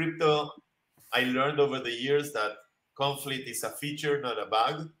 in crypto, I learned over the years that conflict is a feature, not a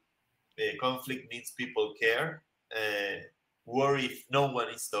bug. Conflict means people care. Worry if no one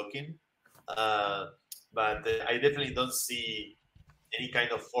is talking. But I definitely don't see any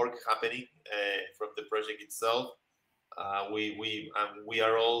kind of fork happening from the project itself. We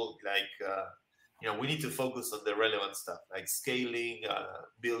are all like we need to focus on the relevant stuff like scaling,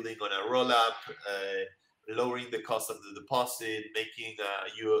 building on a roll up, lowering the cost of the deposit, making a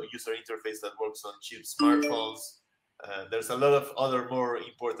user interface that works on cheap smartphones. There's a lot of other more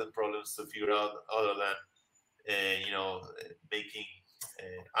important problems to figure out other than making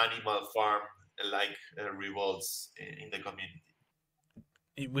animal farm like revolts in the community.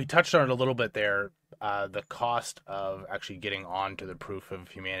 We touched on it a little bit there. The cost of actually getting onto the proof of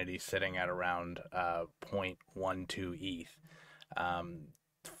humanity sitting at around 0.12 ETH.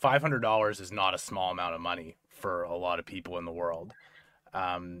 $500 is not a small amount of money for a lot of people in the world.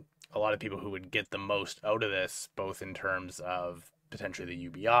 A lot of people who would get the most out of this, both in terms of potentially the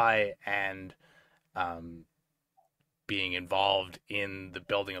UBI and being involved in the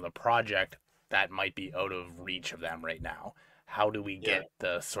building of the project, that might be out of reach of them right now. How do we get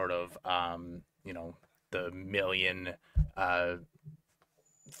the sort of the million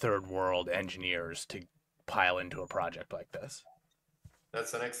third world engineers to pile into a project like this?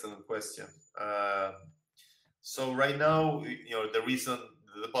 That's an excellent question. So right now, the reason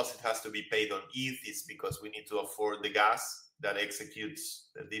the deposit has to be paid on ETH is because we need to afford the gas that executes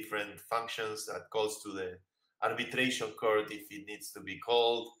the different functions that goes to the arbitration court if it needs to be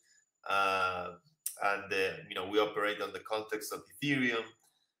called. And we operate on the context of Ethereum.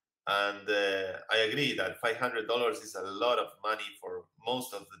 And I agree that $500 is a lot of money for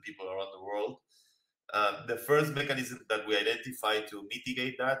most of the people around the world. The first mechanism that we identify to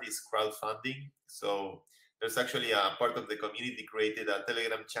mitigate that is crowdfunding. So there's actually a part of the community created a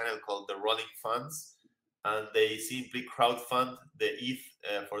Telegram channel called the Rolling Funds, and they simply crowdfund the ETH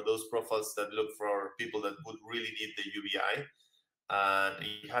for those profiles that look for people that would really need the UBI. And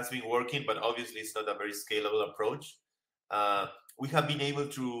it has been working, but obviously it's not a very scalable approach. We have been able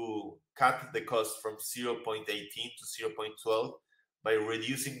to cut the cost from 0.18 to 0.12 by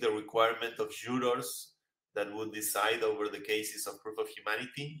reducing the requirement of jurors that would decide over the cases of proof of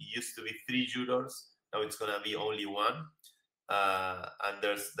humanity. It used to be 3 jurors, now it's going to be only 1. And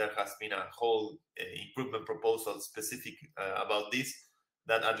there has been a whole improvement proposal specific about this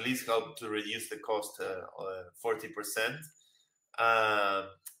that at least helped to reduce the cost 40%.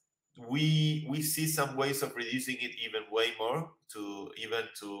 We see some ways of reducing it even way more to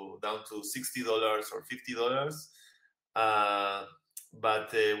down to $60 or $50.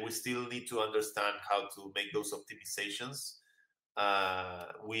 But we still need to understand how to make those optimizations.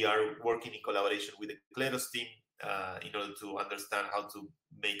 We are working in collaboration with the Kleros team in order to understand how to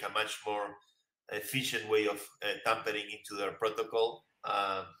make a much more efficient way of tampering into their protocol.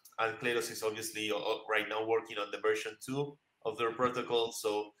 And Kleros is obviously right now working on the version 2 of their protocol,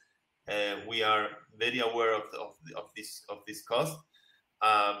 so we are very aware of this cost.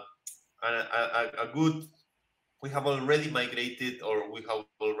 We have already migrated, or we have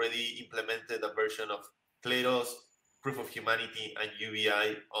already implemented a version of Kleros, Proof of Humanity, and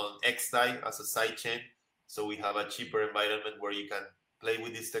UBI on XDAI as a sidechain. So we have a cheaper environment where you can play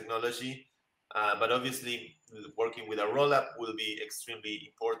with this technology. But obviously, working with a rollup will be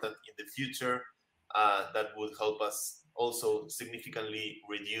extremely important in the future. That will help us also significantly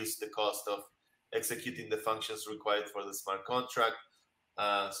reduce the cost of executing the functions required for the smart contract.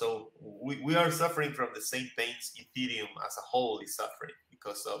 So we are suffering from the same pains Ethereum as a whole is suffering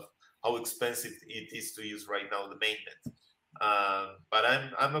because of how expensive it is to use right now the mainnet. But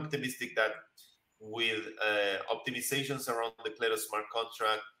I'm optimistic that with optimizations around the Kleros smart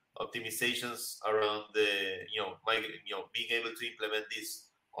contract, optimizations around the being able to implement this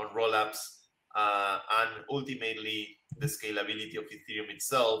on rollups, and ultimately the scalability of Ethereum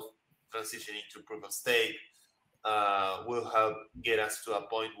itself, transitioning to proof of stake, will help get us to a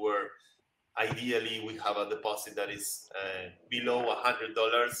point where ideally we have a deposit that is below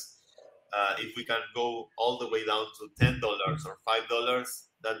 $100. If we can go all the way down to $10 or $5,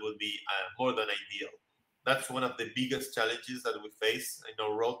 that would be more than ideal. That's one of the biggest challenges that we face in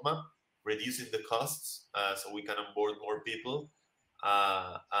our roadmap, reducing the costs so we can onboard more people.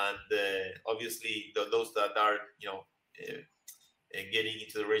 And obviously, those that are getting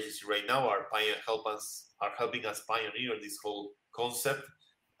into the registry right now are helping us pioneer this whole concept.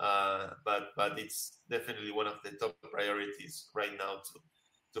 But it's definitely one of the top priorities right now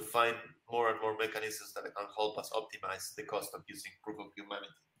to find more and more mechanisms that can help us optimize the cost of using proof of humanity.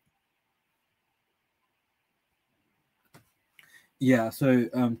 Yeah, so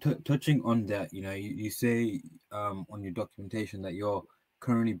touching on that, you say on your documentation that you're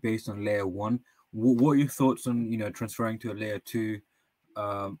currently based on layer 1. What are your thoughts on transferring to a layer 2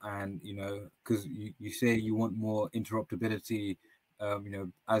 and because you say you want more interoperability,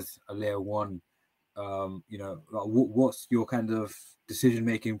 as a layer one, like what's your kind of decision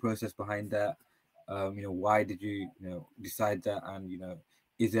making process behind that? Why did you decide that, and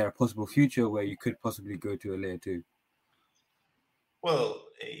is there a possible future where you could possibly go to a layer two? Well,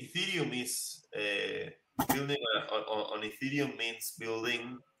 Ethereum is building on Ethereum means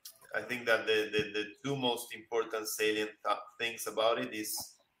building. I think that the two most important salient things about it is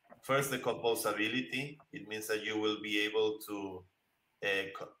first the composability. It means that you will be able to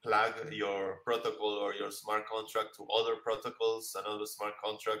plug your protocol or your smart contract to other protocols and other smart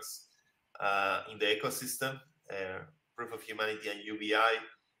contracts in the ecosystem. Proof of Humanity and UBI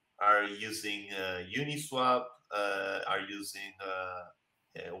are using Uniswap, are using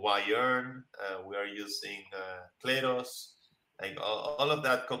Yearn, we are using Kleros, like all of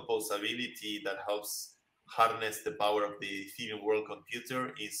that composability that helps harness the power of the Ethereum world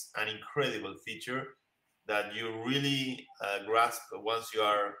computer is an incredible feature that you really grasp once you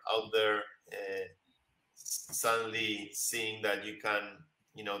are out there, suddenly seeing that you can,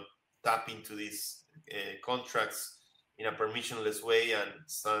 tap into these contracts in a permissionless way, and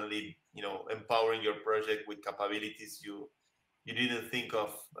suddenly, empowering your project with capabilities you didn't think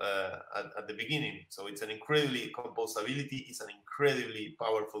of at the beginning. So it's an incredibly composability is an incredibly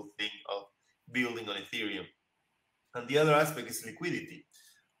powerful thing of building on Ethereum. And the other aspect is liquidity.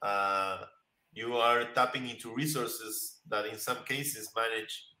 Uh, you are tapping into resources that in some cases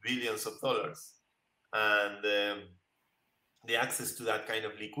manage billions of dollars. And the access to that kind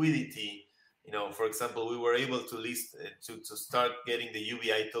of liquidity, for example, we were able to list to start getting the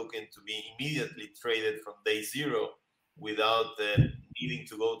UBI token to be immediately traded from day zero without needing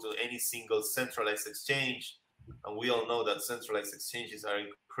to go to any single centralized exchange. And we all know that centralized exchanges are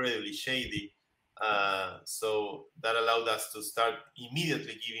incredibly shady. So that allowed us to start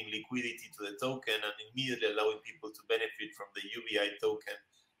immediately giving liquidity to the token and immediately allowing people to benefit from the UBI token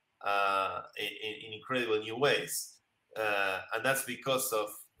in incredible new ways. And that's because of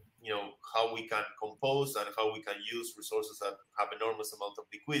how we can compose and how we can use resources that have enormous amount of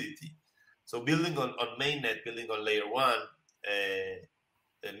liquidity. So building on mainnet, building on layer one,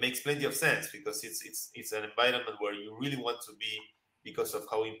 it makes plenty of sense because it's an environment where you really want to be because of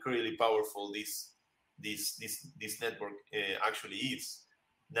how incredibly powerful this network actually is.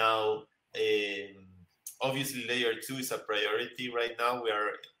 Now, obviously, layer two is a priority right now. We are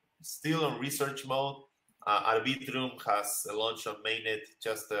still on research mode. Arbitrum has launched on mainnet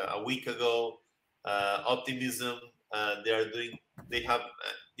just a week ago. Optimism, they have,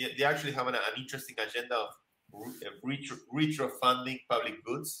 they actually have an interesting agenda of retro funding public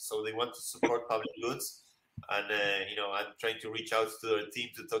goods. So they want to support public goods, and I'm trying to reach out to their team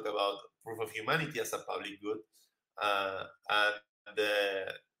to talk about proof of humanity as a public good, and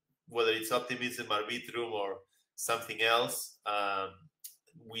whether it's optimism, arbitrum, or something else.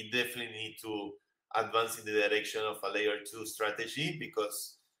 We definitely need to advance in the direction of a layer two strategy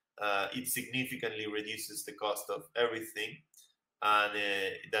because it significantly reduces the cost of everything, and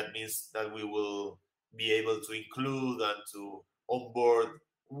that means that we will be able to include and to onboard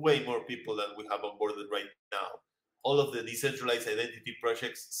way more people than we have onboarded right now. All of the decentralized identity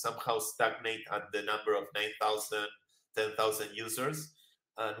projects somehow stagnate at the number of 9,000, 10,000 users,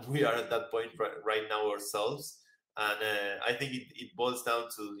 and we are at that point right now ourselves. And I think it boils down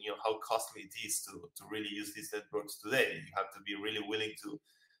to how costly it is to really use these networks today. You have to be really willing to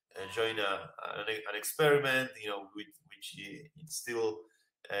join an experiment, which it's still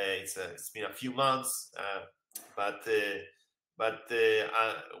it's been a few months, but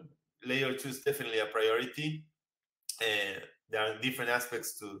layer two is definitely a priority. There are different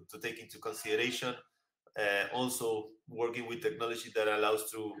aspects to take into consideration. Also, working with technology that allows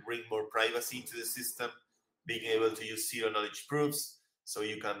to bring more privacy into the system, being able to use zero knowledge proofs, so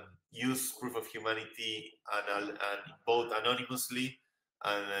you can use proof of humanity and vote anonymously,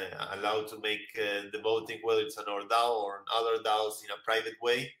 and allowed to make the voting, whether it's on our DAO or on other DAOs, in a private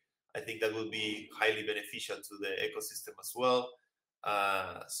way. I think that will be highly beneficial to the ecosystem as well.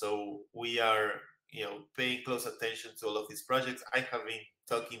 So we are, paying close attention to all of these projects. I have been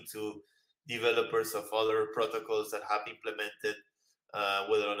talking to developers of other protocols that have implemented,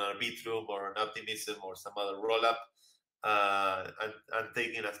 whether on Arbitrum or on Optimism or some other rollup, and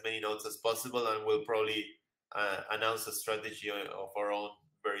taking as many notes as possible, and we'll probably announce a strategy of our own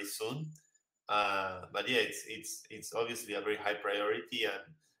very soon. But yeah, it's obviously a very high priority,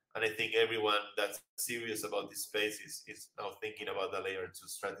 and I think everyone that's serious about this space is now thinking about the layer two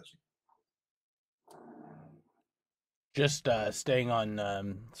strategy. Just staying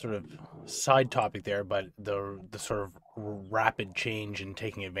on sort of side topic there, but the sort of rapid change in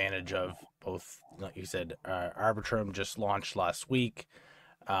taking advantage of both, like you said, Arbitrum just launched last week.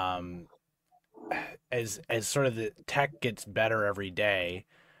 Um, as sort of the tech gets better every day,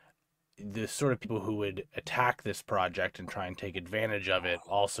 the sort of people who would attack this project and try and take advantage of it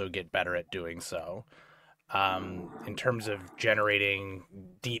also get better at doing so. In terms of generating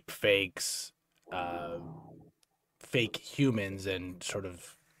deep fakes, uh, fake humans, and sort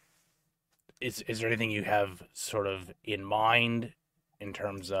of is there anything you have sort of in mind in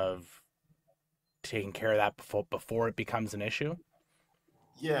terms of taking care of that before it becomes an issue?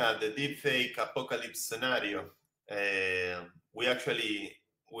 Yeah, the deepfake apocalypse scenario. We actually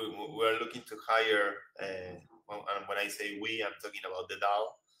we're looking to hire. And when I say we, I'm talking about the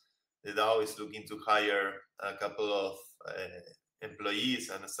DAO. The DAO is looking to hire a couple of employees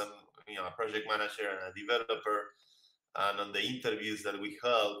and some, a project manager and a developer. And on the interviews that we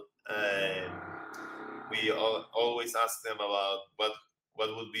held, we always ask them about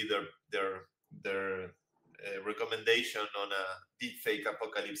what would be their recommendation on a deepfake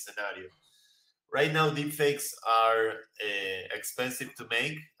apocalypse scenario. Right now, deepfakes are expensive to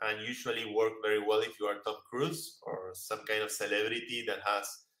make and usually work very well if you are Tom Cruise or some kind of celebrity that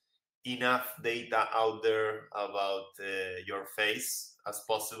has enough data out there about your face as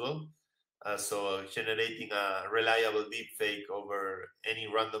possible. So generating a reliable deepfake over any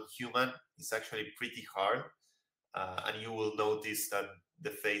random human is actually pretty hard, and you will notice that the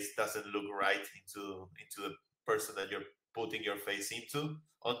face doesn't look right into the person that you're putting your face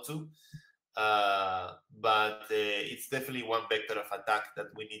onto. But it's definitely one vector of attack that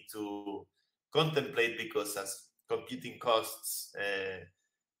we need to contemplate, because as computing costs,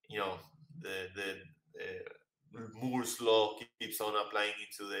 you know, the Moore's law keeps on applying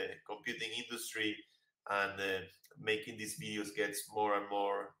into the computing industry, and making these videos gets more and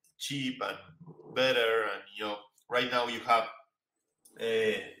more cheap and better. And right now you have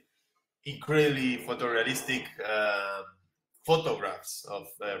incredibly photorealistic photographs of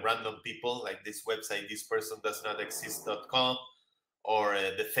random people, like this website thispersondoesnotexist.com, or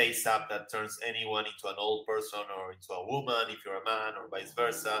the face app that turns anyone into an old person or into a woman if you're a man, or vice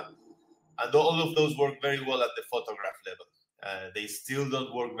versa. And all of those work very well at the photograph level. They still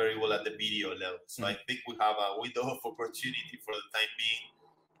don't work very well at the video level. So I think we have a window of opportunity for the time being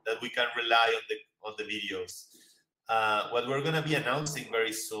that we can rely on the videos. What we're going to be announcing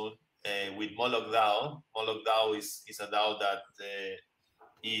very soon with Moloch DAO. Moloch DAO is a DAO that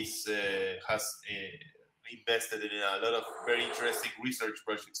has invested in a lot of very interesting research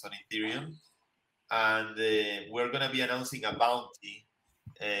projects on Ethereum, and we're going to be announcing a bounty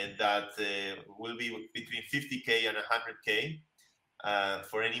that will be between 50K and 100K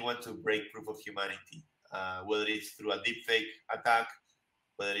for anyone to break proof of humanity, whether it's through a deepfake attack,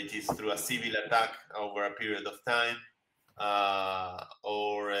 whether it is through a civil attack over a period of time,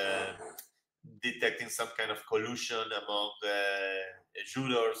 or detecting some kind of collusion among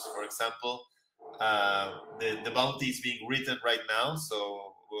jurors, for example. The bounty is being written right now,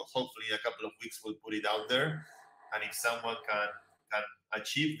 so hopefully in a couple of weeks we'll put it out there. And if someone can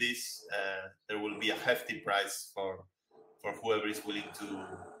achieve this, there will be a hefty prize for whoever is willing to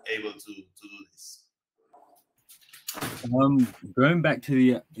able to do this. Going back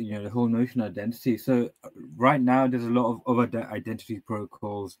to the whole notion of identity. So right now there's a lot of other identity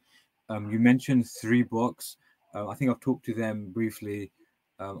protocols. You mentioned 3Blocks. I think I've talked to them briefly,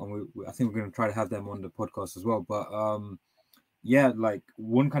 and I think we're going to try to have them on the podcast as well. But yeah, like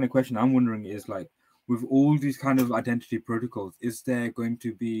one kind of question I'm wondering is, like, with all these kind of identity protocols, is there going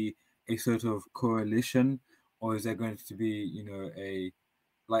to be a sort of coalition, or is there going to be, a,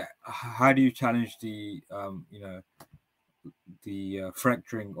 like, how do you challenge the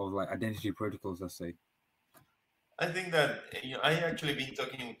fracturing of like identity protocols, let's say? I think that I actually been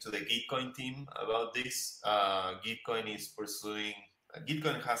talking to the Gitcoin team about this. Gitcoin is pursuing.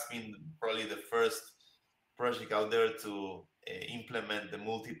 Gitcoin has been probably the first project out there to implement the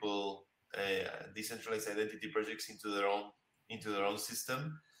multiple decentralized identity projects into their own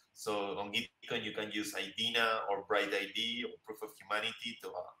system. So on Gitcoin, you can use IDINA or Bright ID or Proof of Humanity to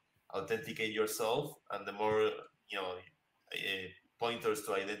authenticate yourself, and the more pointers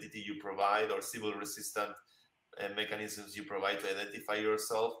to identity you provide, or Sybil resistant mechanisms you provide to identify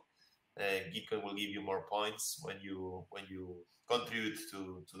yourself, Gitcoin will give you more points when you contribute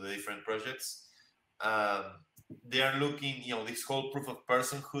to the different projects. They are looking, this whole proof of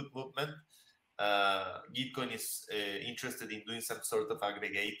personhood movement. Gitcoin is interested in doing some sort of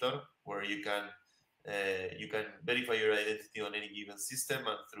aggregator where you can verify your identity on any given system,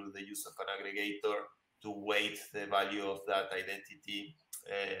 and through the use of an aggregator, weight the value of that identity,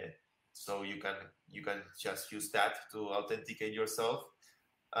 so you can just use that to authenticate yourself.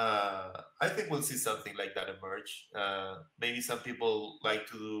 I think we'll see something like that emerge. Maybe some people like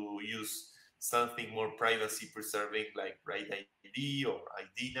to use something more privacy preserving, like Right ID or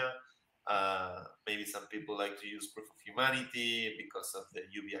IDINA. Maybe some people like to use proof of humanity because of the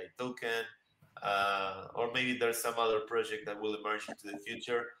UBI token. Or maybe there's some other project that will emerge into the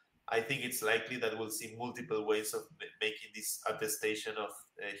future. I think it's likely that we'll see multiple ways of making this attestation of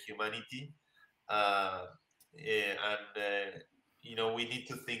humanity. Uh, and we need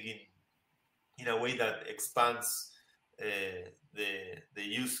to think in a way that expands the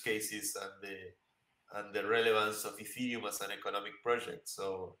use cases and the relevance of Ethereum as an economic project.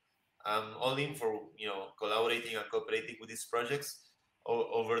 So I'm all in for collaborating and cooperating with these projects.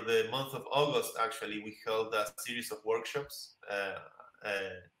 Over the month of August, actually, we held a series of workshops.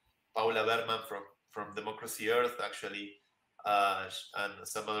 Paula Berman from Democracy Earth, actually, and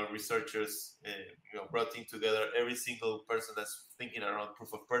some other researchers, brought in together every single person that's thinking around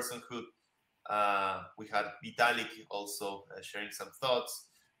proof of personhood. We had Vitalik also sharing some thoughts,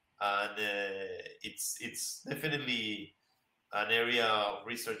 and it's definitely an area of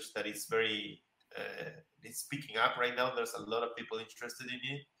research that is very it's picking up right now. There's a lot of people interested in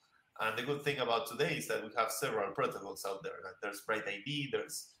it, and the good thing about today is that we have several protocols out there. Like there's Bright ID,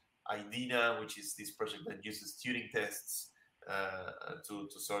 there's IDINA, which is this project that uses Turing tests to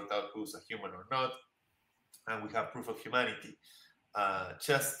sort out who's a human or not, and we have proof of humanity.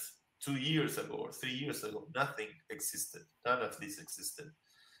 Just 2 years ago or 3 years ago, nothing existed. None of this existed.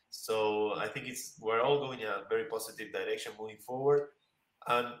 So I think we're all going in a very positive direction moving forward.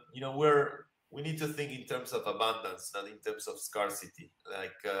 And we need to think in terms of abundance, not in terms of scarcity.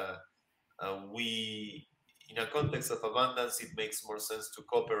 Like we, in a context of abundance, it makes more sense to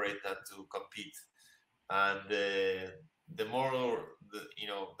cooperate than to compete. And the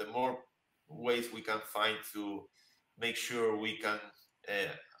more ways we can find to make sure we can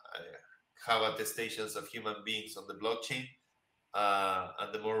have attestations of human beings on the blockchain,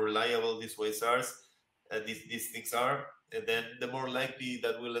 and the more reliable these ways are, these things are, and then the more likely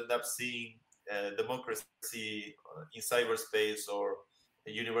that we'll end up seeing democracy in cyberspace or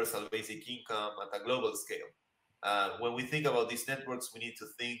a universal basic income at a global scale. When we think about these networks, we need to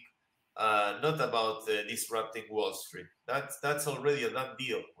think not about disrupting Wall Street. That's already a done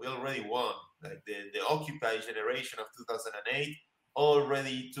deal. We already won. Like the Occupy generation of 2008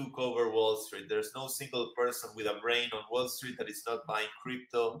 already took over Wall Street. There's no single person with a brain on Wall Street that is not buying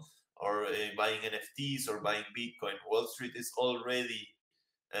crypto or buying NFTs or buying Bitcoin. Wall Street is already,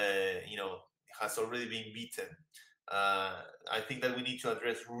 has already been beaten. I think that we need to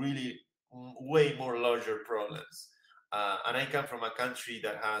address really way more larger problems. And I come from a country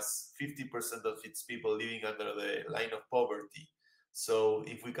that has 50% of its people living under the line of poverty. So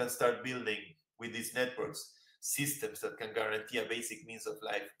if we can start building with these networks systems that can guarantee a basic means of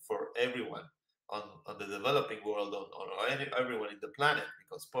life for everyone on the developing world, on everyone in the planet,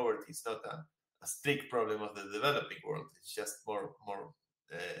 because poverty is not a strict problem of the developing world. It's just more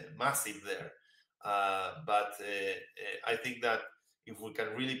massive there. But I think that if we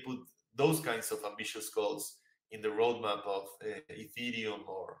can really put those kinds of ambitious goals in the roadmap of Ethereum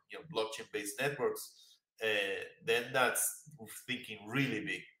or blockchain-based networks, then that's thinking really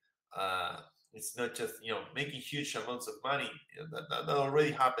big. It's not just making huge amounts of money. That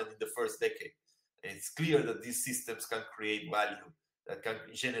already happened in the first decade. It's clear that these systems can create value, that can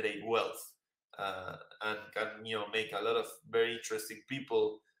generate wealth, and can make a lot of very interesting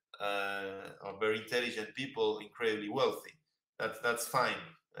people or very intelligent people incredibly wealthy. That's fine.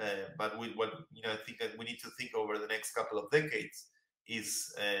 But what I think that we need to think over the next couple of decades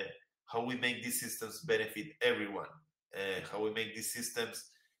is how we make these systems benefit everyone. How we make these systems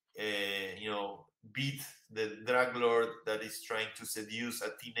beat the drug lord that is trying to seduce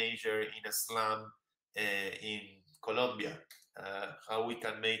a teenager in a slum in Colombia. How we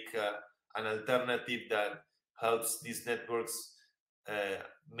can make an alternative that helps these networks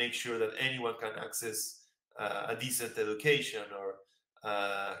make sure that anyone can access a decent education or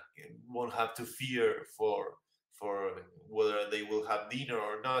won't have to fear for whether they will have dinner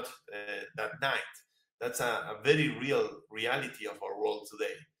or not that night. That's a very real reality of our world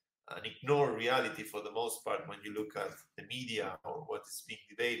today, an ignored reality for the most part when you look at the media or what is being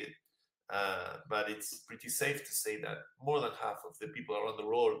debated. But it's pretty safe to say that more than half of the people around the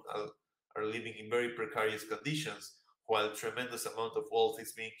world are living in very precarious conditions while a tremendous amount of wealth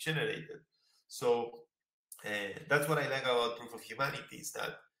is being generated. So that's what I like about proof of humanity, is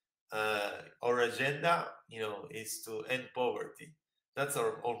that our agenda, is to end poverty. That's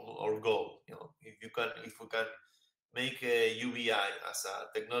our goal. If we can make a UBI as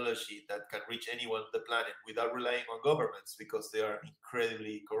a technology that can reach anyone on the planet without relying on governments because they are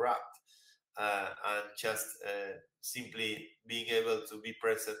incredibly corrupt, and just simply being able to be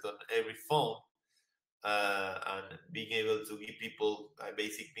present on every phone, and being able to give people a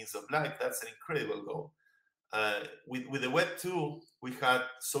basic means of life, that's an incredible goal. With the Web 2, we had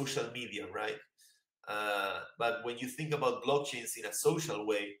social media, right? But when you think about blockchains in a social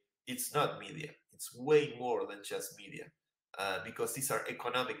way, it's not media. It's way more than just media, because these are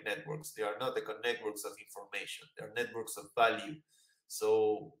economic networks. They are not networks of information. They are networks of value.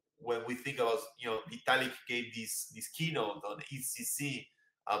 So when we think about, Vitalik gave this keynote on ECC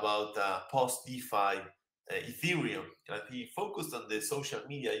about post DeFi Ethereum, and he focused on the social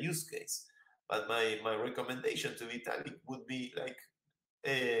media use case. But my recommendation to Vitalik would be like,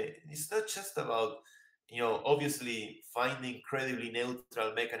 it's not just about, obviously finding incredibly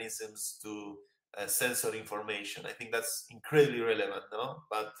neutral mechanisms to censor information. I think that's incredibly relevant, no?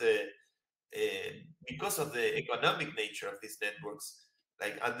 But uh, because of the economic nature of these networks,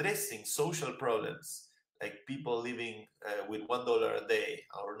 like addressing social problems, like people living with $1 a day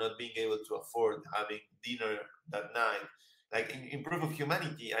or not being able to afford having dinner that night. Like in Proof of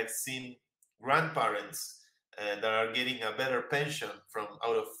Humanity, I've seen grandparents that are getting a better pension from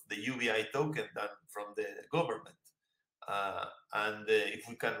out of the UBI token than from the government. And if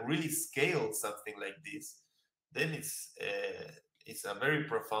we can really scale something like this, then it's a very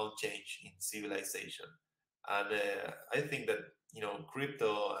profound change in civilization. And I think that,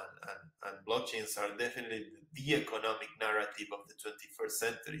 crypto and blockchains are definitely the economic narrative of the 21st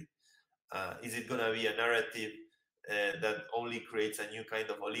century. Is it going to be a narrative that only creates a new kind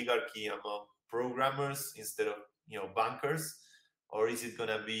of oligarchy among programmers instead of, bankers, or is it going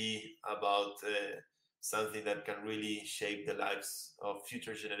to be about something that can really shape the lives of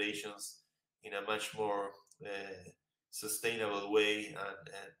future generations in a much more sustainable way,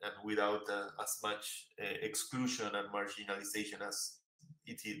 and without as much exclusion and marginalization as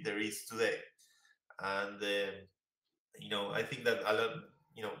there is today? And I think that a lot,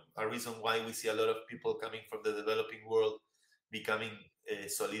 a reason why we see a lot of people coming from the developing world becoming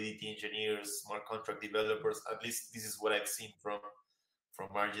solidity engineers, smart contract developers. At least this is what I've seen from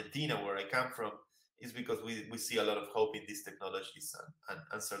Argentina, where I come from, is because we see a lot of hope in these technologies,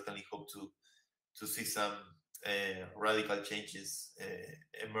 and certainly hope to see some radical changes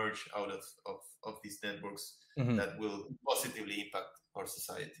emerge out of these networks Hmm. that will positively impact our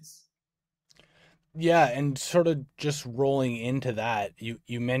societies. Yeah, and sort of just rolling into that,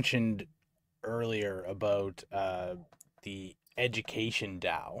 you mentioned earlier about the education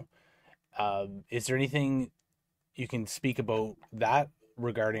DAO. Is there anything you can speak about that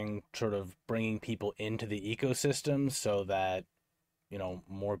regarding sort of bringing people into the ecosystem so that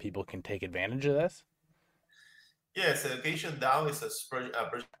more people can take advantage of this? Yes, Education DAO is a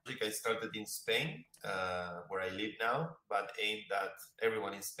project I started in Spain, where I live now, but aimed at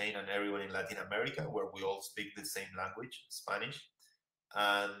everyone in Spain and everyone in Latin America, where we all speak the same language, Spanish.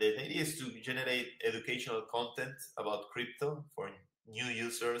 And the idea is to generate educational content about crypto for new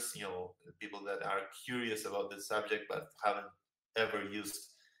users, people that are curious about the subject but haven't ever used,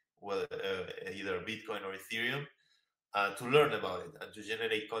 well, either Bitcoin or Ethereum, to learn about it and to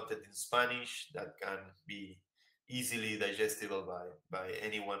generate content in Spanish that can be easily digestible by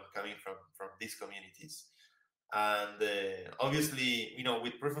anyone coming from these communities. And obviously,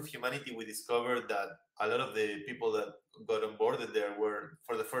 with Proof of Humanity, we discovered that a lot of the people that got onboarded there were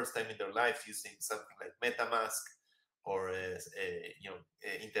for the first time in their lives using something like MetaMask, or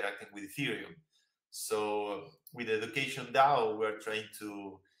interacting with Ethereum. So with Education DAO, we're trying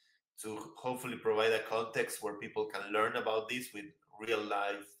to hopefully provide a context where people can learn about this with real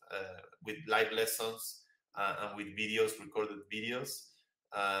life, with live lessons, and with videos, recorded videos,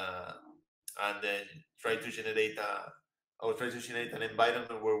 uh, and then try to generate an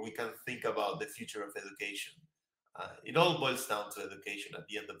environment where we can think about the future of education. It all boils down to education at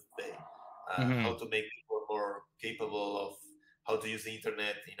the end of the day. How Hmm. to make people more capable of how to use the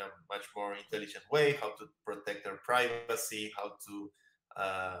internet in a much more intelligent way, how to protect their privacy, how to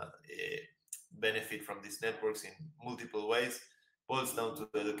benefit from these networks in multiple ways, boils down to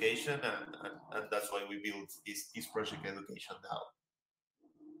education, and that's why we built this project Education now.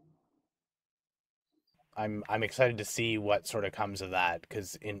 I'm excited to see what sort of comes of that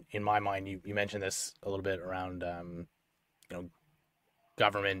because in my mind, you mentioned this a little bit around you know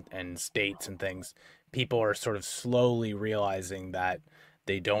government and states and things. People are sort of slowly realizing that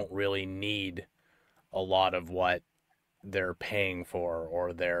they don't really need a lot of what they're paying for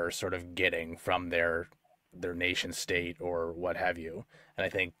or they're sort of getting from their their nation state or what have you. And I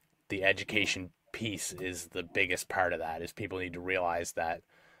think the education piece is the biggest part of that. Is people need to realize that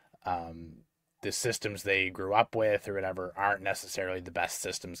um, the systems they grew up with or whatever aren't necessarily the best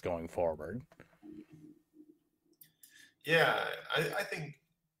systems going forward. Yeah, I think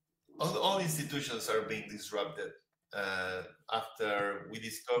all institutions are being disrupted. After we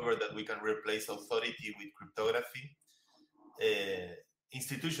discovered that we can replace authority with cryptography,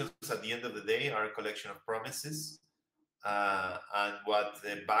 institutions at the end of the day are a collection of promises. And what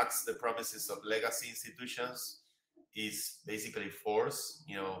backs the promises of legacy institutions is basically force.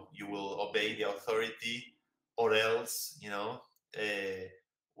 You will obey the authority or else,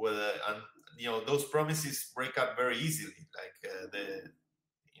 whether, and those promises break up very easily.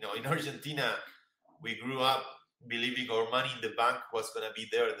 Like in Argentina, we grew up believing our money in the bank was going to be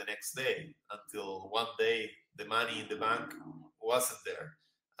there the next day, until one day the money in the bank wasn't there,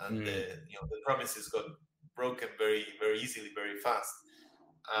 and the promises got broken very, very easily, very fast.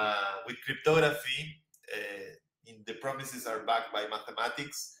 With cryptography, the promises are backed by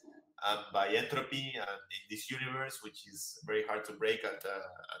mathematics and by entropy, and in this universe, which is very hard to break at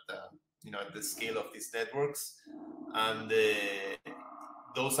the scale of these networks, and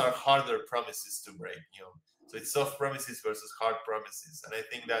those are harder promises to break. So it's soft promises versus hard promises, and I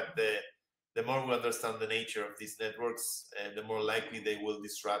think that the more we understand the nature of these networks, the more likely they will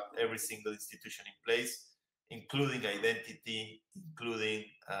disrupt every single institution in place, including identity, including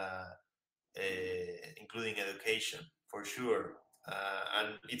education, for sure.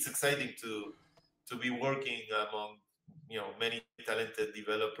 And it's exciting to be working among many talented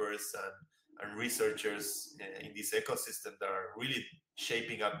developers and researchers in this ecosystem that are really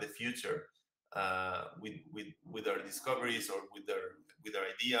shaping up the future with our discoveries or with their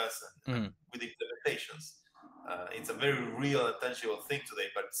ideas and with implementations. It's a very real and tangible thing today,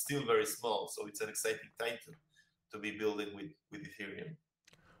 but still very small. So it's an exciting time to be building with Ethereum.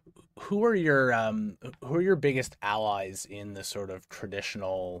 Who are your biggest allies in the sort of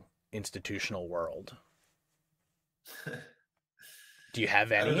traditional institutional world? Do you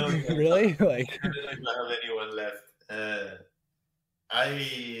have I don't any? know if Really? Like, I don't know if I have anyone left.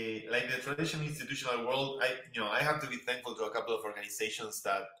 I like the traditional institutional world. I have to be thankful to a couple of organizations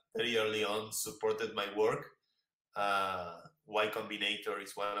that very early on supported my work. Y Combinator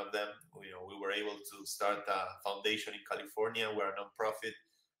is one of them. We were able to start a foundation in California. We're a nonprofit,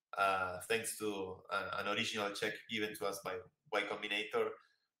 thanks to an original check given to us by Y Combinator,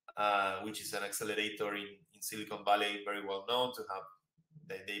 which is an accelerator in Silicon Valley, very well known to have.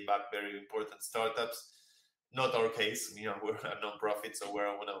 They back very important startups. Not our case, we're a non-profit, so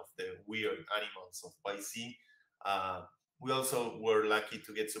we're one of the weird animals of YC. We also were lucky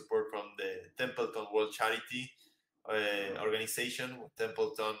to get support from the Templeton World Charity organization.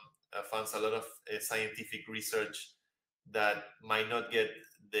 Templeton funds a lot of scientific research that might not get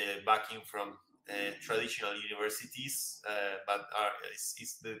the backing from traditional universities, but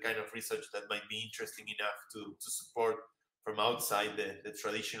is the kind of research that might be interesting enough to support from outside the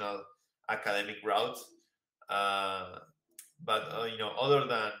traditional academic route. But other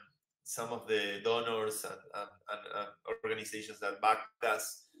than some of the donors and organizations that back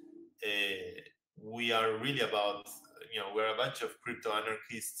us, we are really about, we're a bunch of crypto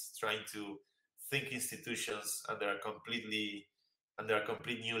anarchists trying to think institutions under a complete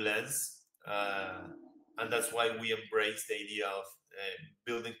new lens, and that's why we embrace the idea of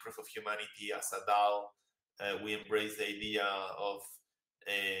building proof of humanity as a DAO. We embrace the idea of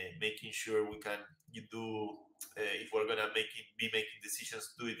making sure we can if we're gonna be making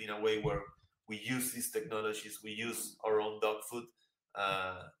decisions, do it in a way where we use these technologies, we use our own dog food.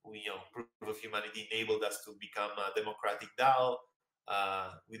 Proof of humanity enabled us to become a democratic DAO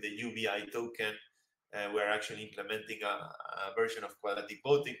with the UBI token. We're actually implementing a version of quadratic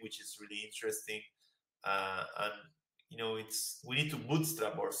voting, which is really interesting. And we need to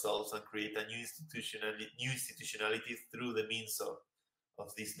bootstrap ourselves and create a new institutionality through the means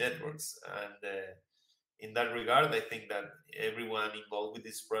of these networks. And in that regard, I think that everyone involved with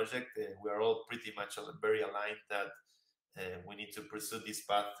this project, we are all pretty much very aligned that we need to pursue this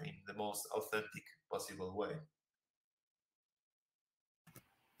path in the most authentic possible way.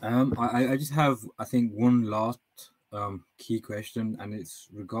 I just have, I think, one last key question, and it's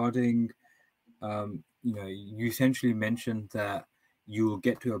regarding, you essentially mentioned that you will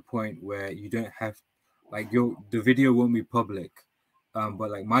get to a point where you don't have, like, the video won't be public.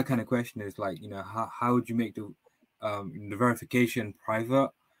 But like my kind of question is like, how would you make the verification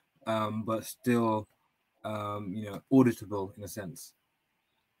private, but still, auditable in a sense?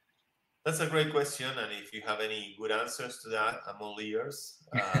 That's a great question, and if you have any good answers to that, I'm all ears.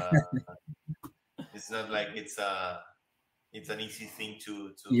 It's not like it's an easy thing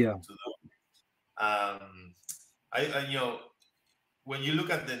Yeah. to do. I when you look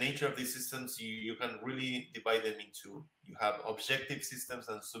at the nature of these systems, you can really divide them into, you have objective systems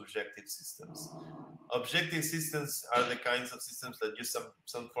and subjective systems. Objective systems are the kinds of systems that use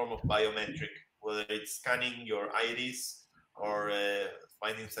some form of biometric, whether it's scanning your iris or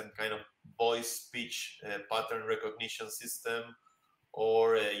finding some kind of voice speech pattern recognition system,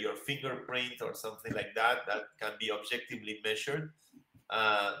 or your fingerprint or something like that, that can be objectively measured.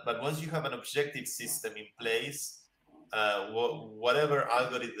 But once you have an objective system in place, whatever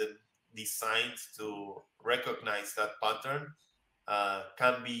algorithm designed to recognize that pattern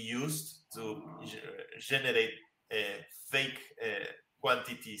can be used to generate fake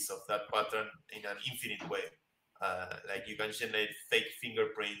quantities of that pattern in an infinite way. Like you can generate fake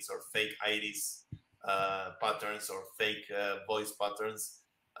fingerprints or fake iris patterns or fake voice patterns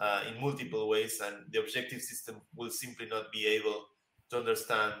in multiple ways, and the objective system will simply not be able to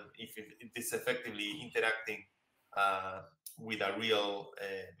understand if it is effectively interacting with a real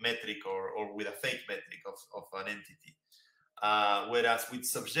metric or with a fake metric of an entity. Whereas with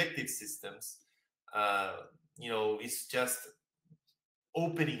subjective systems, it's just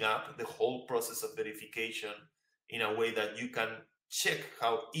opening up the whole process of verification in a way that you can check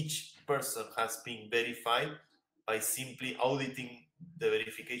how each person has been verified by simply auditing the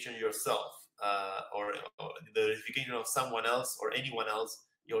verification yourself, or the verification of someone else or anyone else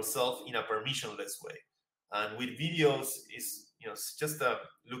yourself in a permissionless way. And with videos, it's just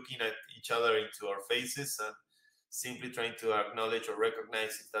looking at each other into our faces and simply trying to acknowledge or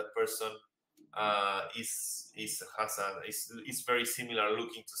recognize if that person is very similar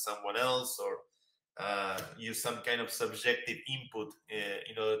looking to someone else, or use some kind of subjective input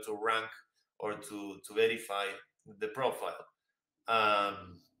in order to rank or to verify the profile.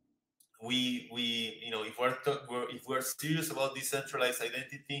 If we're serious about decentralized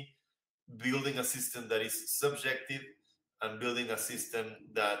identity, building a system that is subjective and building a system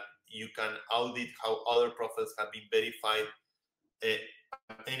that you can audit how other profiles have been verified at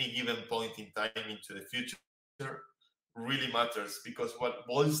any given point in time into the future really matters, because what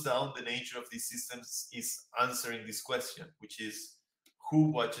boils down the nature of these systems is answering this question, which is who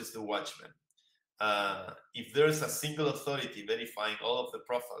watches the watchman. If there's a single authority verifying all of the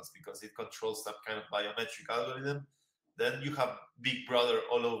profiles because it controls some kind of biometric algorithm, then you have Big Brother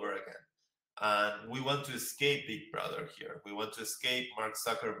all over again. And we want to escape Big Brother here. We want to escape Mark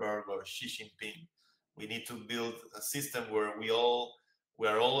Zuckerberg or Xi Jinping. We need to build a system where we are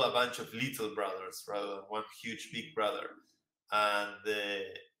all a bunch of little brothers rather than one huge Big Brother. And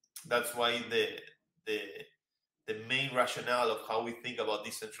that's why the main rationale of how we think about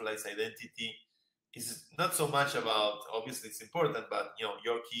decentralized identity is not so much about, obviously it's important, but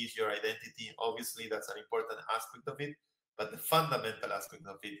your keys, your identity, obviously that's an important aspect of it. But the fundamental aspect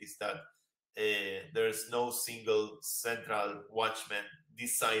of it is that there's no single central watchman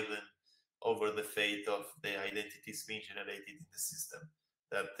deciding over the fate of the identities being generated in the system.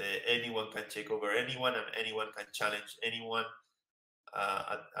 That anyone can take over anyone and anyone can challenge anyone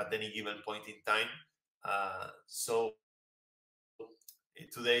at any given point in time. So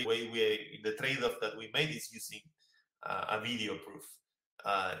today, the trade-off that we made is using a video proof.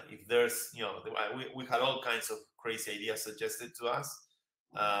 If there's, we had all kinds of crazy ideas suggested to us.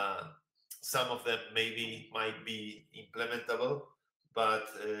 Some of them maybe might be implementable, but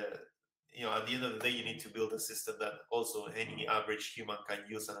at the end of the day, you need to build a system that also any average human can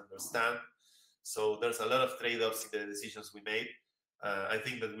use and understand. So there's a lot of trade-offs in the decisions we made. I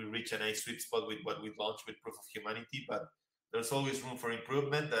think that we reach a nice sweet spot with what we launched with Proof of Humanity, but there's always room for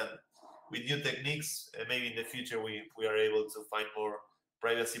improvement. And with new techniques, maybe in the future we are able to find more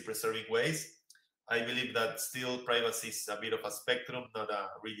privacy-preserving ways. I believe that still privacy is a bit of a spectrum, not a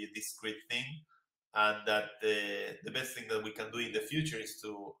really discrete thing. And that the best thing that we can do in the future is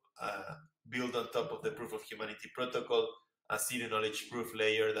to build on top of the Proof of Humanity protocol a zero knowledge proof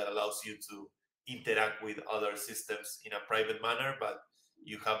layer that allows you to interact with other systems in a private manner, but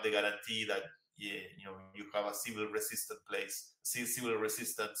you have the guarantee that you have a civil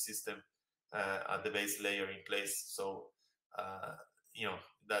resistant system at the base layer in place. So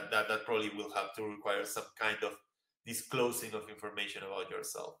that probably will have to require some kind of disclosing of information about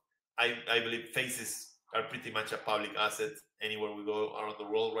yourself. I believe faces are pretty much a public asset anywhere we go around the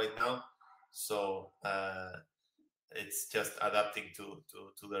world right now. So it's just adapting to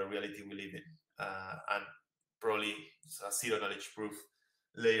the reality we live in. And probably a zero knowledge proof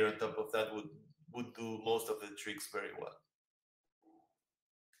layer on top of that would do most of the tricks very well.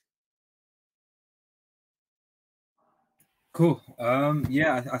 Cool.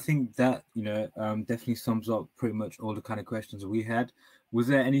 Yeah, I think that definitely sums up pretty much all the kind of questions we had. Was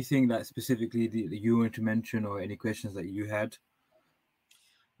there anything that specifically that you wanted to mention, or any questions that you had?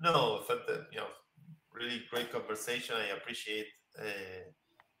 No, I felt that really great conversation. I appreciate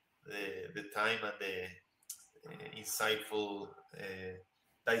the time and the insightful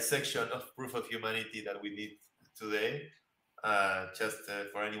dissection of proof of humanity that we did today. Just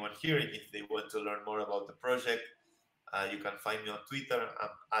for anyone here, if they want to learn more about the project, you can find me on Twitter. I'm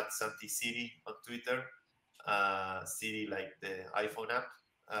at Santi Siri on Twitter. Siri like the iPhone app.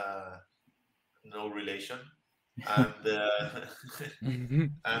 No relation. And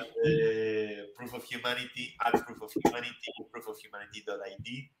and proof of humanity at proof of humanity,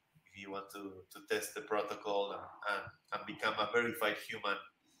 proofofhumanity.id if you want to test the protocol and become a verified human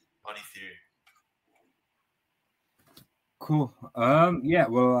on Ethereum. Cool. Yeah.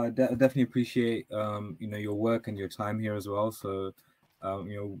 Well, I definitely appreciate your work and your time here as well. So,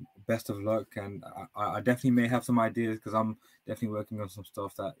 best of luck, and I definitely may have some ideas because I'm definitely working on some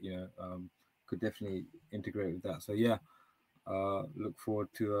stuff that could definitely integrate with that. So yeah, look forward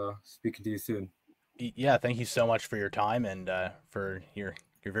to speaking to you soon. Yeah, thank you so much for your time and for your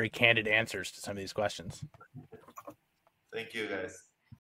very candid answers to some of these questions. Thank you, guys.